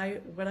beings, what I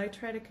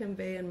try to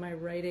convey in my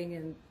writing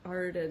and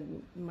art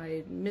and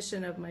my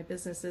mission of my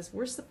business is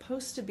we're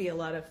supposed to be a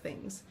lot of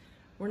things.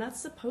 We're not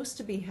supposed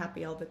to be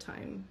happy all the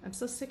time. I'm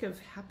so sick of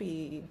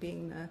happy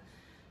being the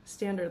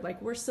standard.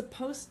 Like, we're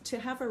supposed to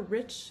have a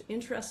rich,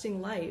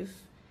 interesting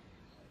life.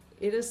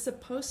 It is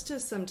supposed to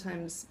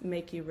sometimes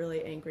make you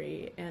really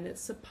angry, and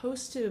it's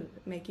supposed to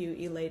make you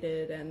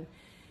elated, and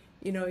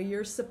you know,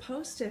 you're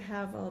supposed to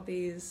have all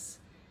these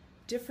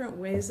different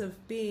ways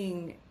of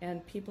being,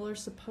 and people are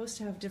supposed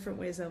to have different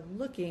ways of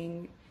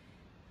looking,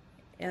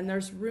 and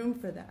there's room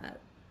for that.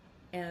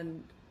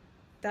 And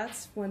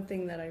that's one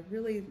thing that I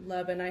really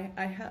love, and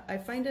I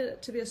find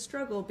it to be a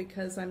struggle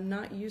because I'm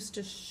not used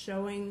to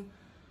showing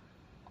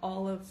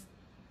all of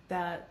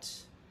that,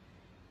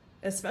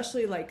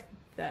 especially like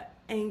the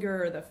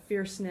anger or the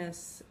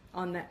fierceness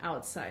on the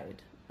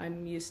outside.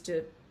 I'm used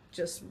to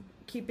just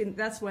keeping,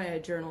 that's why I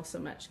journal so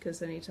much,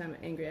 because anytime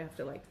I'm angry I have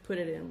to like put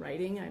it in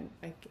writing.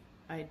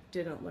 I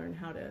didn't learn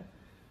how to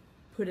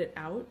put it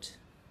out.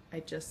 I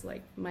just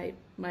like, my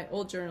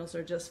old journals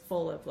are just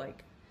full of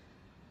like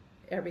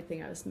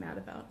everything I was mad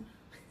about.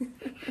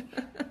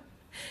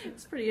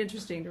 It's pretty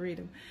interesting to read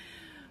them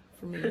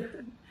for me.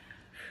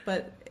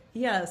 But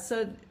yeah,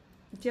 so do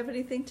you have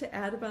anything to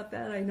add about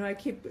that? I know I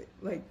keep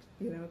like,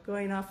 you know,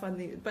 going off on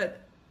the,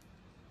 but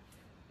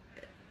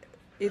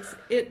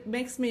it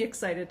makes me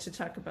excited to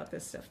talk about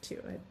this stuff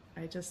too.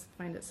 I just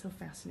find it so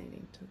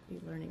fascinating to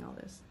be learning all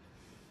this.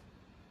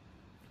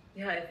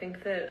 Yeah, I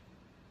think that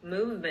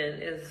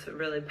movement is a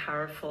really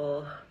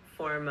powerful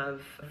form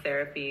of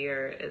therapy,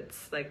 or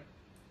it's like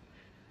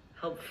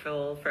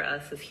helpful for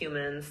us as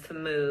humans to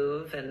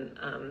move and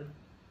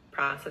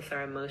process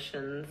our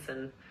emotions.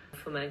 And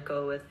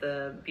flamenco, with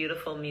the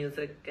beautiful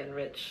music and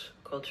rich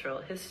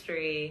cultural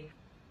history,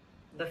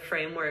 the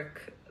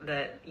framework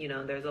that, you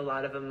know, there's a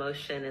lot of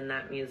emotion in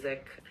that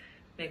music,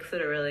 makes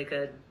it a really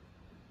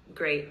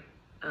great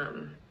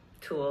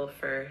tool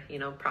for, you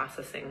know,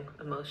 processing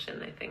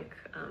emotion, I think.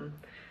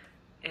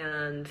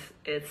 And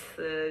it's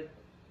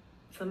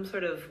some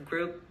sort of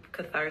group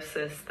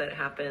catharsis that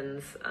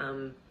happens.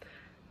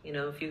 You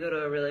know, if you go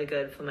to a really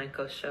good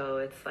flamenco show,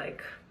 it's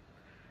like,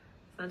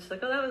 it's not just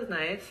like, oh, that was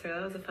nice, or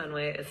that was a fun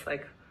way. It's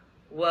like,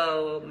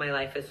 whoa, my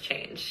life has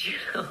changed, you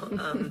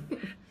know?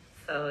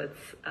 So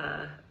it's,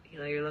 you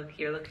know,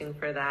 you're looking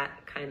for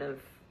that kind of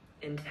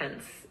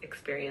intense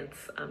experience,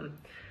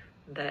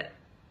 that,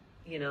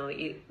 you know,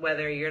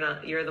 whether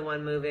you're the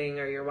one moving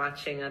or you're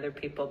watching other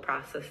people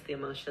process the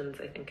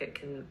emotions, I think it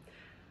can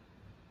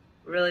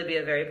really be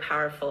a very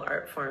powerful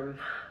art form,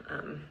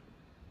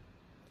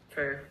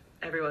 for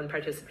everyone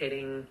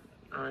participating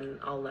on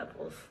all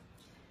levels.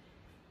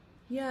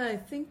 Yeah, I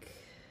think,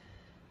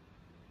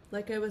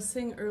 like I was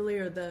saying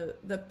earlier,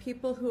 the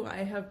people who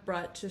I have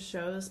brought to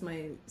shows,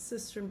 my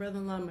sister and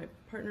brother-in-law, my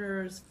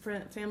partners,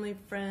 family,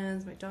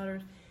 friends, my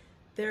daughters,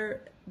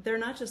 they're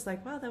not just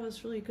like, wow, that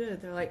was really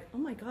good. They're like, oh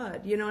my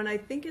God, you know, and I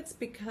think it's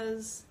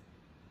because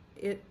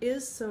it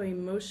is so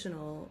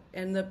emotional,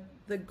 and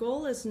the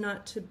goal is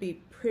not to be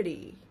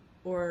pretty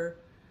or,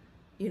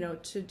 you know,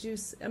 to do,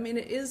 I mean,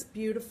 it is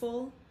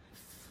beautiful.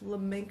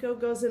 Flamenco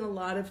goes in a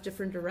lot of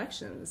different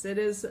directions. It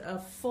is a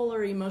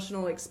fuller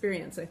emotional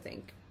experience, I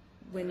think,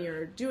 when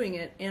you're doing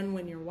it and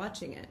when you're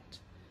watching it.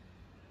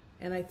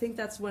 And I think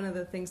that's one of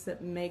the things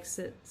that makes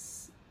it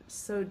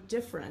so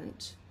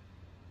different,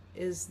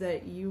 is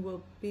that you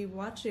will be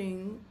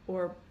watching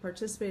or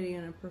participating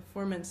in a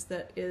performance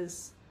that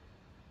is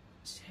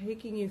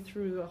taking you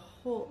through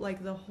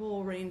the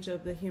whole range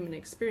of the human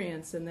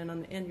experience, and then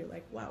on the end you're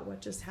like, wow, what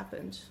just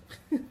happened?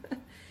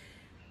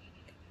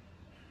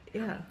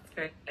 Yeah, it's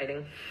very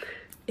exciting.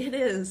 It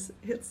is.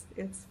 It's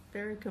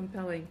very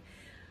compelling.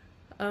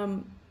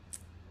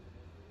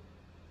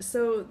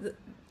 So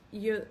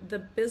the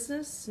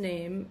business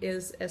name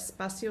is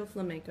Espacio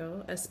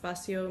Flamenco.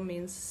 Espacio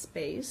means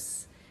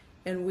space,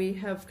 and we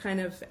have kind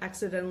of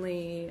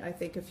accidentally, I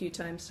think, a few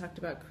times talked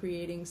about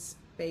creating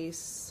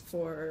space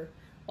for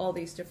all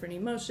these different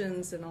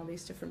emotions and all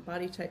these different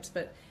body types.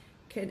 But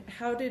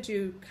how did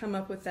you come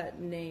up with that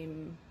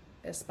name,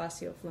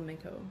 Espacio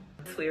Flamenco?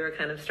 We were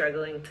kind of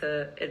struggling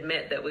to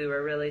admit that we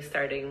were really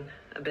starting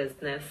a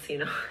business, you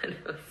know, and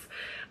it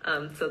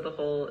was, so the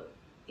whole,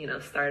 you know,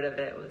 start of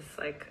it was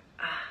like,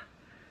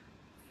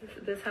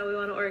 is this how we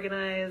want to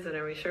organize, and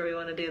are we sure we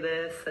want to do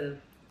this?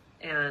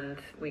 And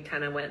we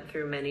kind of went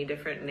through many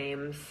different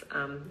names,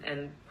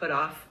 and put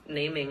off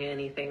naming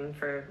anything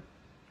for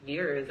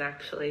years,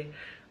 actually.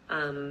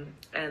 And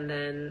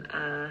then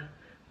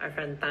our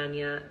friend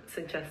Tanya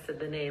suggested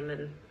the name,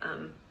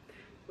 and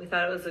we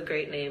thought it was a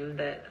great name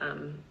that,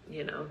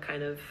 you know,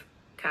 kind of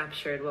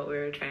captured what we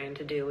were trying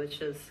to do,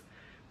 which is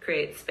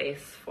create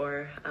space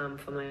for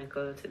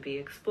flamenco to be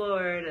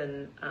explored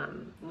and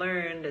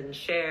learned and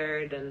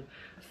shared, and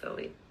so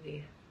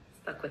we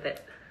stuck with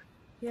it.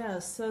 Yeah,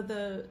 so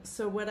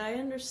what I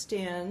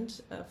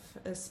understand of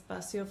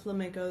Espacio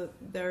Flamenco,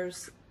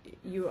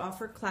 you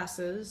offer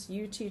classes,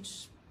 you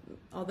teach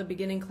all the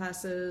beginning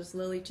classes,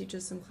 Lily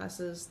teaches some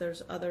classes,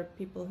 there's other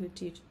people who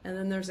teach, and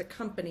then there's a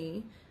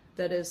company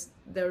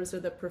those are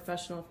the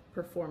professional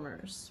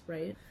performers,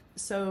 right?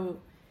 So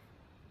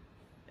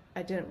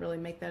I didn't really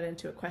make that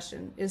into a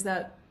question. Is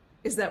that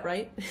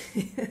right?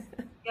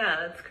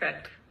 Yeah, that's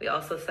correct. We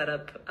also set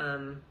up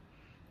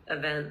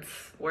events,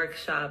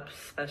 workshops,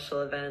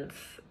 special events,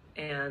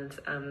 and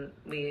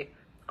we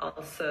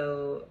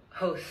also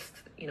host,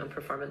 you know,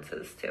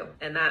 performances too.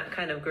 And that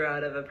kind of grew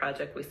out of a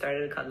project we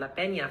started called La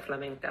Peña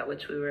Flamenca,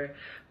 which we were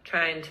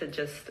trying to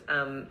just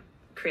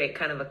create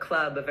kind of a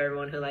club of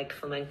everyone who liked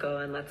flamenco,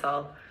 and let's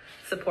all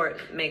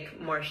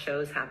make more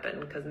shows happen,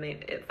 because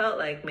it felt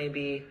like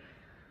maybe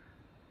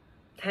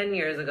 10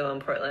 years ago in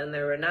Portland,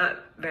 there were not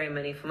very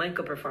many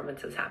flamenco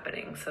performances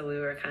happening. So we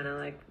were kind of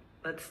like,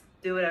 let's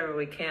do whatever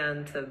we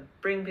can to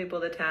bring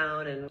people to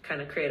town and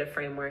kind of create a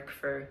framework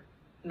for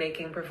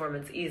making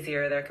performance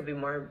easier. There could be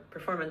more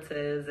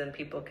performances, and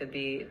people could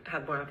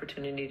have more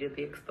opportunity to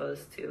be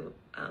exposed to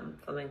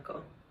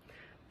flamenco.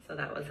 So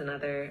that was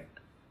another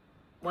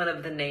one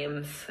of the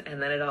names,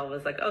 and then it all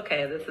was like,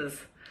 okay, this is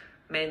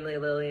mainly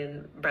Lily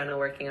and Brenna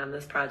working on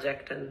this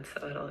project, and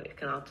so it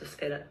can all just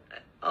fit.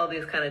 All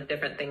these kind of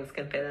different things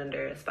can fit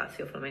under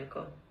Espacio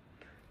Flamenco.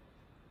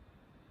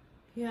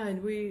 Yeah,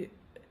 and we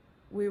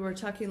were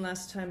talking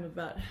last time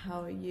about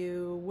how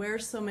you wear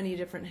so many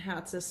different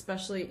hats,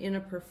 especially in a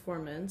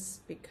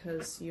performance,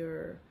 because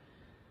you're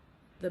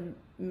the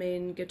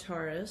main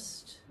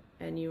guitarist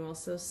and you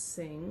also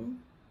sing.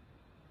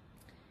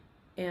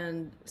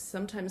 And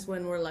sometimes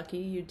when we're lucky,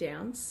 you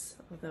dance,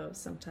 although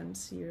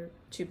sometimes you're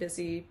too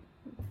busy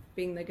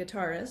being the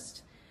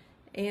guitarist.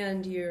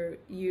 And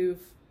you've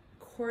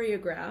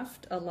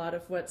choreographed a lot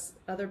of what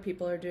other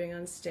people are doing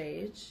on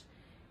stage.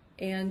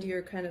 And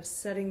you're kind of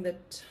setting the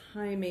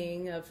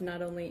timing of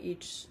not only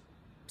each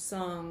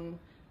song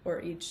or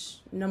each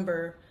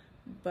number,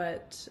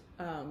 but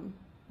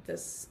the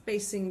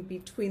spacing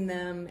between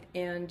them.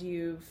 And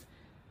you've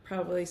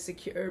probably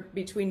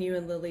between you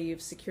and Lily,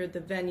 you've secured the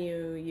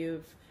venue,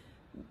 you've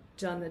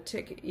done the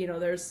ticket,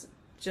 there's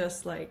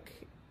just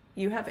like,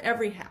 you have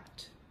every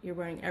hat. You're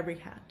wearing every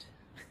hat.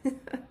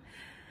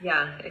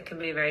 Yeah, it can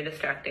be very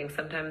distracting.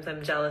 Sometimes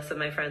I'm jealous of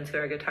my friends who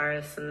are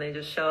guitarists and they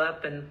just show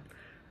up and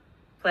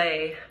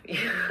play.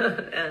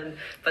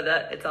 But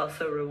it's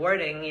also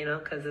rewarding,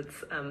 because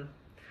it's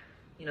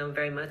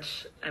very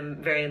much,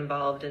 I'm very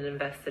involved and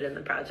invested in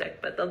the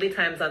project. But there'll be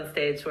times on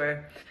stage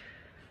where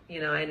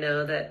I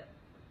know that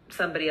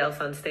somebody else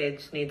on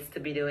stage needs to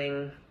be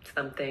doing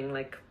something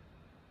like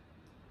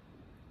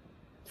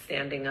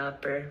standing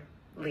up or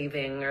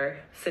leaving or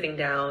sitting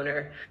down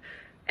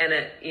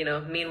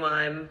meanwhile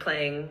I'm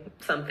playing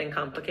something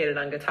complicated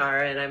on guitar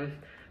and I'm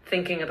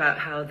thinking about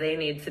how they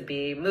need to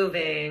be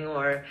moving,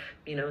 or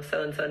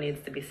so-and-so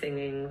needs to be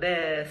singing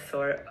this,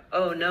 or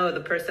oh no,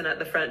 the person at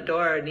the front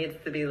door needs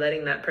to be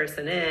letting that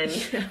person in.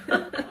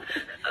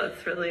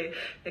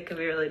 It can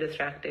be really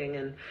distracting.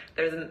 And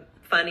there's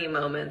funny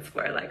moments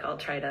where like I'll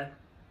try to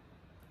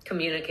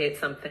communicate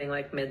something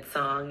like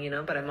mid-song,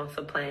 but I'm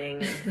also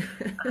playing,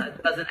 and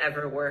it doesn't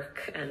ever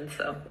work. And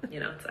so,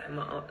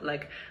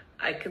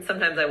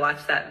 sometimes I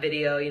watch that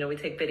video,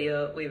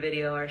 we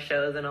video our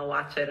shows, and I'll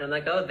watch it and I'm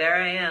like, oh, there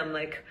I am,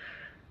 like,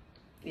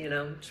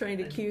 trying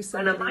to cue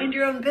something. And mind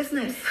your own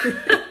business.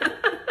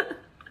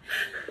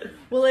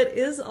 Well, it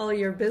is all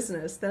your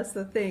business. That's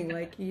the thing.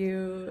 Like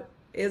it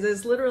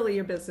is literally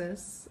your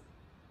business,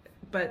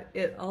 but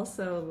it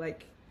also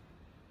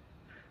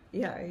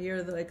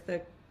you're like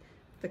the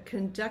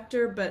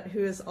conductor, but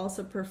who is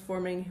also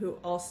performing, who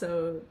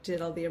also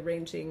did all the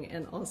arranging,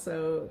 and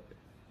also,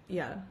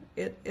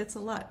 it's a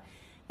lot.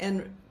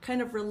 And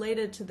kind of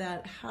related to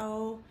that,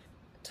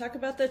 talk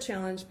about the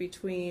challenge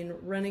between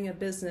running a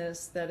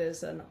business that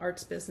is an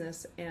arts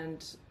business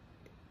and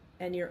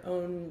your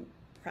own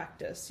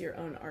practice, your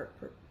own art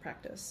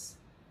practice,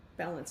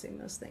 balancing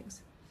those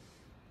things.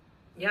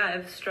 Yeah,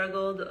 I've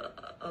struggled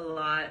a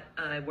lot.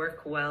 I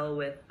work well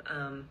with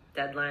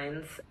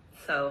deadlines.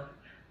 So,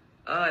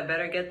 I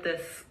better get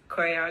this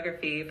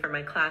choreography for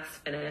my class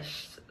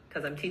finished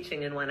because I'm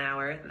teaching in 1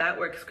 hour. That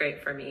works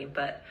great for me.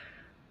 But,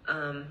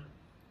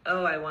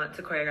 I want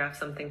to choreograph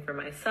something for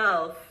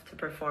myself to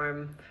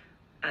perform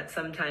at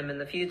some time in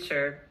the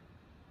future.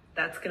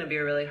 That's going to be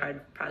a really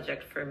hard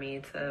project for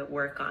me to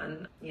work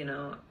on.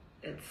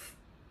 It's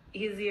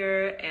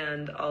easier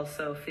and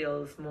also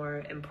feels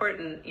more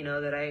important,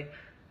 that I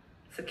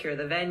secure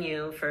the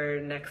venue for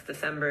next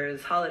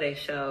December's holiday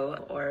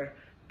show, or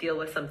deal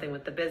with something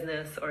with the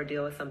business, or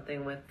deal with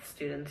something with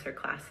students or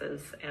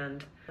classes.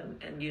 And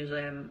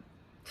usually I'm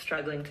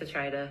struggling to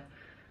try to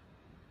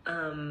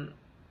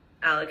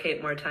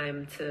allocate more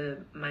time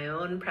to my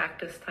own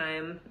practice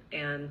time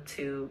and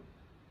to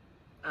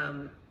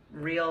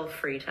real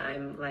free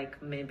time,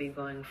 like maybe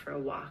going for a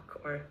walk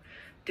or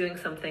doing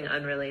something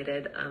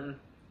unrelated.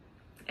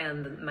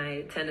 And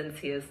my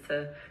tendency is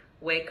to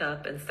wake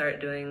up and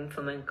start doing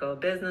flamenco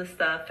business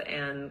stuff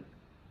and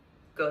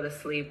go to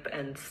sleep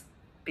and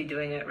be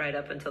doing it right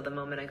up until the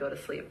moment I go to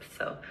sleep.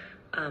 So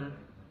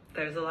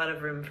there's a lot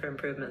of room for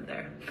improvement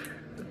there.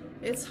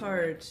 It's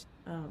hard.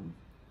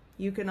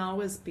 You can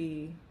always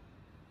be,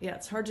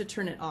 it's hard to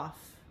turn it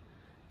off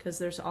because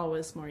there's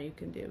always more you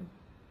can do.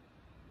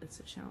 It's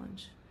a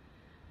challenge.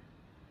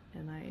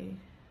 And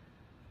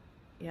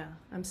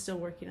I'm still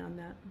working on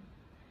that.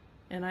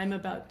 And I'm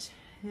about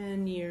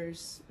 10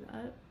 years,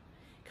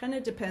 kind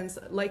of depends.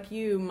 Like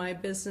you, my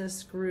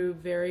business grew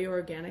very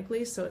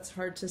organically, so it's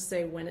hard to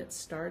say when it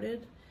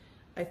started.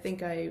 I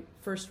think I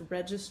first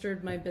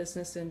registered my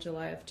business in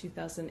July of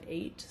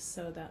 2008,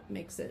 so that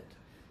makes it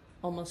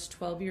almost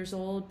 12 years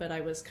old, but I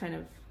was kind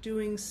of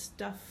doing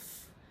stuff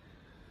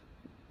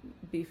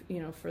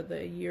for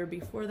the year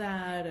before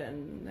that,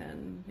 and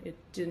then it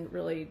didn't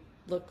really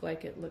look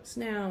like it looks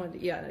now, and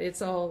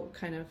it's all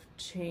kind of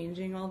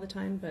changing all the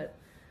time, but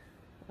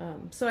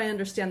so I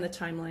understand the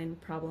timeline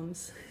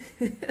problems.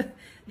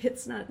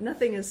 It's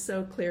nothing is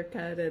so clear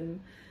cut and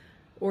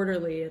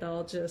orderly. It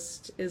all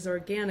just is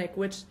organic,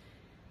 which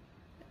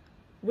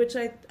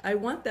I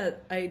want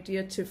that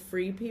idea to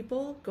free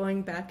people,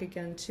 going back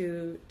again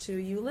to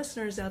you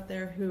listeners out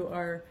there who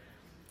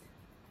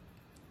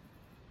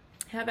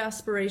have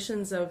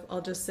aspirations of,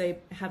 I'll just say,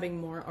 having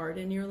more art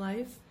in your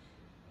life.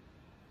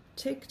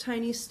 Take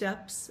tiny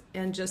steps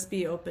and just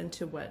be open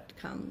to what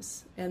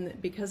comes.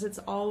 And because it's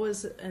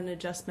always an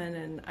adjustment,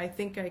 and I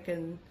think I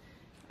got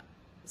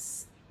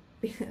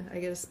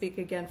to speak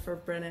again for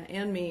Brenna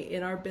and me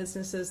in our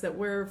businesses that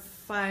we're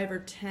 5 or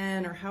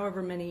 10 or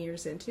however many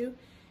years into,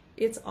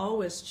 it's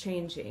always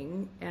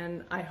changing.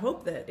 And I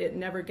hope that it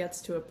never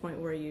gets to a point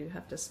where you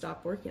have to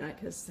stop working on it,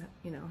 because,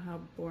 how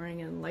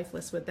boring and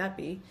lifeless would that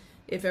be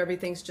if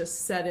everything's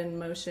just set in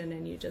motion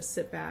and you just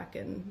sit back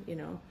and,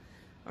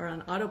 are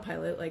on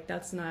autopilot. Like,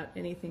 that's not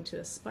anything to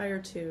aspire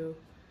to.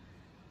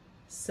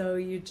 So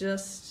you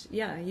just,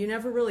 you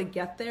never really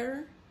get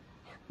there,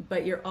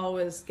 but you're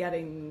always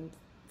getting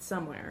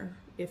somewhere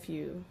if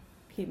you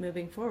keep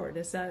moving forward.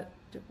 Is that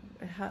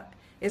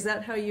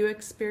how you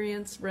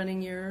experience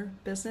running your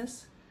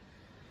business?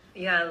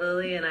 Yeah,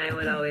 Lily and I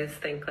would always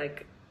think,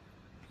 like,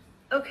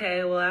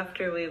 okay, well,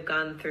 after we've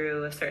gone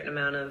through a certain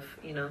amount of,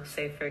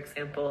 say, for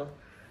example,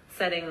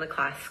 setting the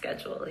class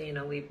schedule,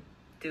 we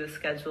do a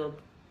schedule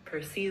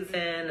per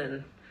season,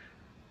 and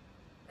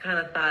kind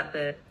of thought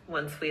that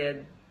once we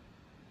had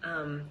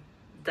done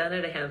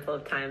it a handful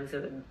of times,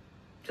 it would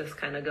just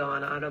kind of go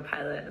on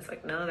autopilot. It's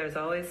like, no, there's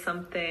always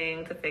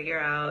something to figure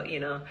out.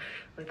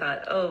 We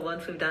thought, oh,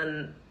 once we've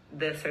done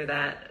this or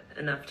that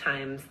enough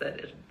times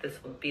that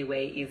this will be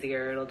way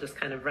easier. It'll just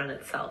kind of run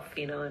itself,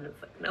 and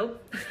it's like,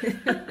 nope.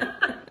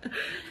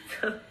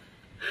 So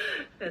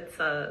it's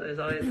there's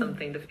always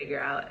something to figure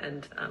out,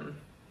 and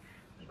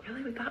like,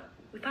 really, we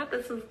thought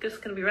this was just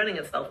going to be running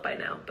itself by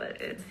now,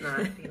 but it's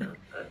not.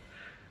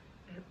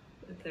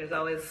 There's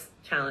always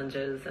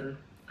challenges and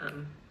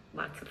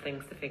lots of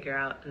things to figure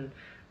out, and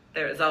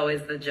there's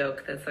always the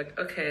joke that's like,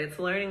 okay, it's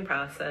a learning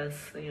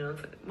process.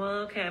 It's like,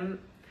 well, okay, I'm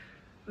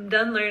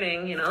done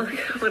learning.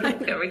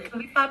 Can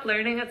we stop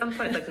learning at some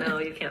point? Like, no,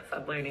 you can't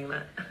stop learning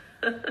that.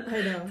 I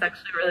know. It's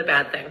actually a really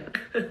bad thing.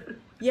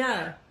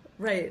 Yeah,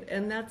 right.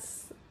 And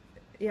that's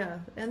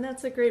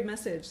a great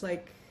message.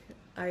 Like,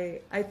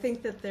 I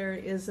think that there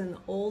is an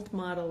old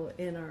model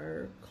in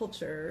our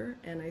culture,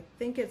 and I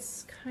think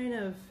it's kind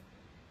of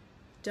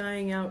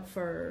dying out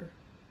for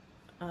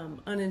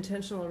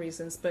unintentional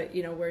reasons, but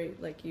where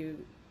like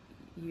you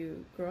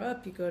grow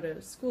up, you go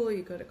to school,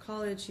 you go to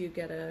college, you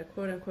get a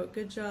quote unquote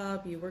good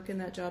job, you work in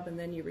that job, and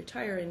then you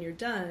retire and you're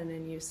done,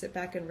 and you sit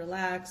back and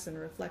relax and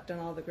reflect on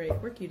all the great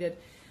work you did.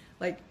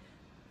 Like,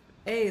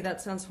 A, that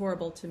sounds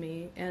horrible to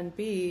me, and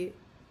B,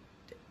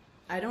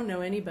 I don't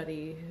know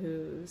anybody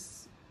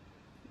whose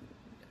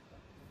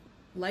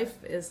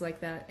life is like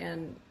that,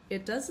 and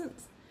it doesn't,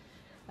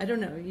 I don't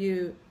know,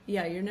 you're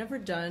never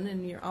done,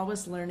 and you're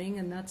always learning,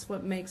 and that's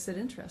what makes it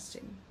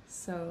interesting.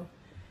 So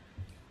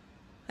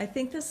I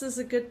think this is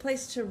a good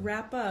place to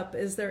wrap up.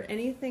 Is there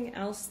anything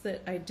else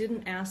that I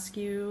didn't ask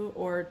you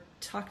or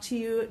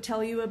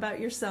tell you about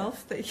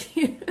yourself that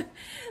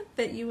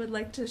you would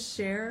like to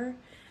share,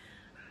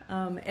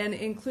 and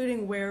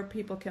including where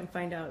people can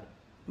find out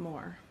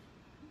more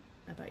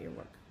about your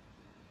work?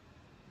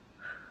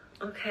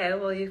 Okay,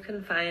 well, you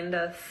can find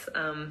us,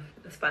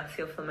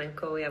 Espacio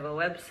Flamenco. We have a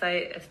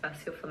website,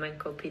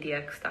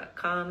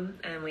 espacioflamencopdx.com,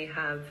 and we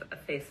have a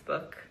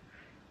Facebook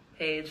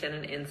page and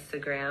an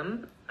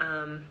Instagram.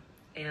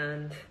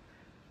 And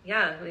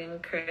yeah, we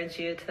encourage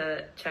you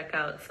to check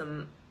out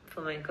some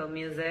flamenco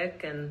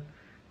music and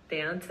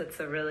dance. It's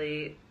a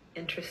really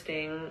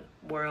interesting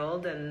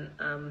world, and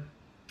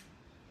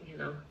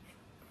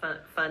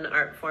fun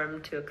art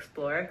form to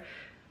explore.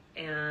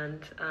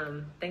 And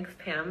thanks,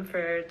 Pam,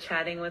 for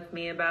chatting with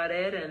me about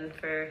it, and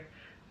for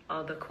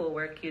all the cool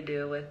work you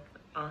do with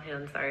All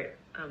Hands Art.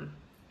 And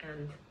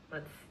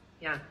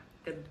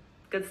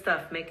good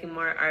stuff, making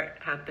more art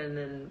happen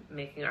and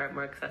making art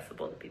more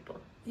accessible to people.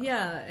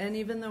 Yeah, and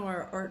even though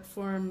our art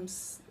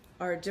forms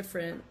are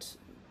different,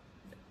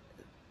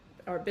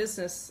 our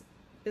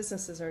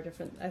businesses are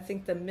different, I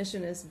think the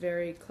mission is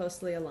very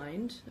closely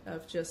aligned,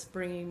 of just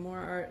bringing more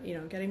art,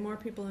 getting more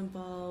people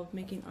involved,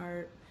 making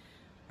art.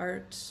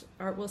 Art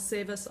will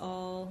save us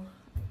all.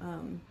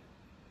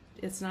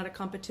 It's not a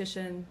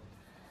competition.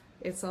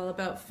 It's all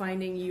about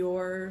finding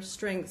your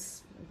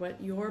strengths,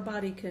 what your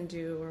body can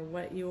do, or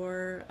what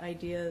your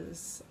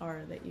ideas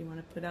are that you want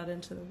to put out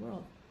into the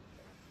world.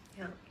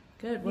 Yeah.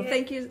 Good. Well,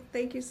 thank you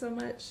so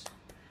much.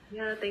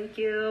 Yeah, thank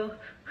you.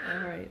 All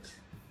right.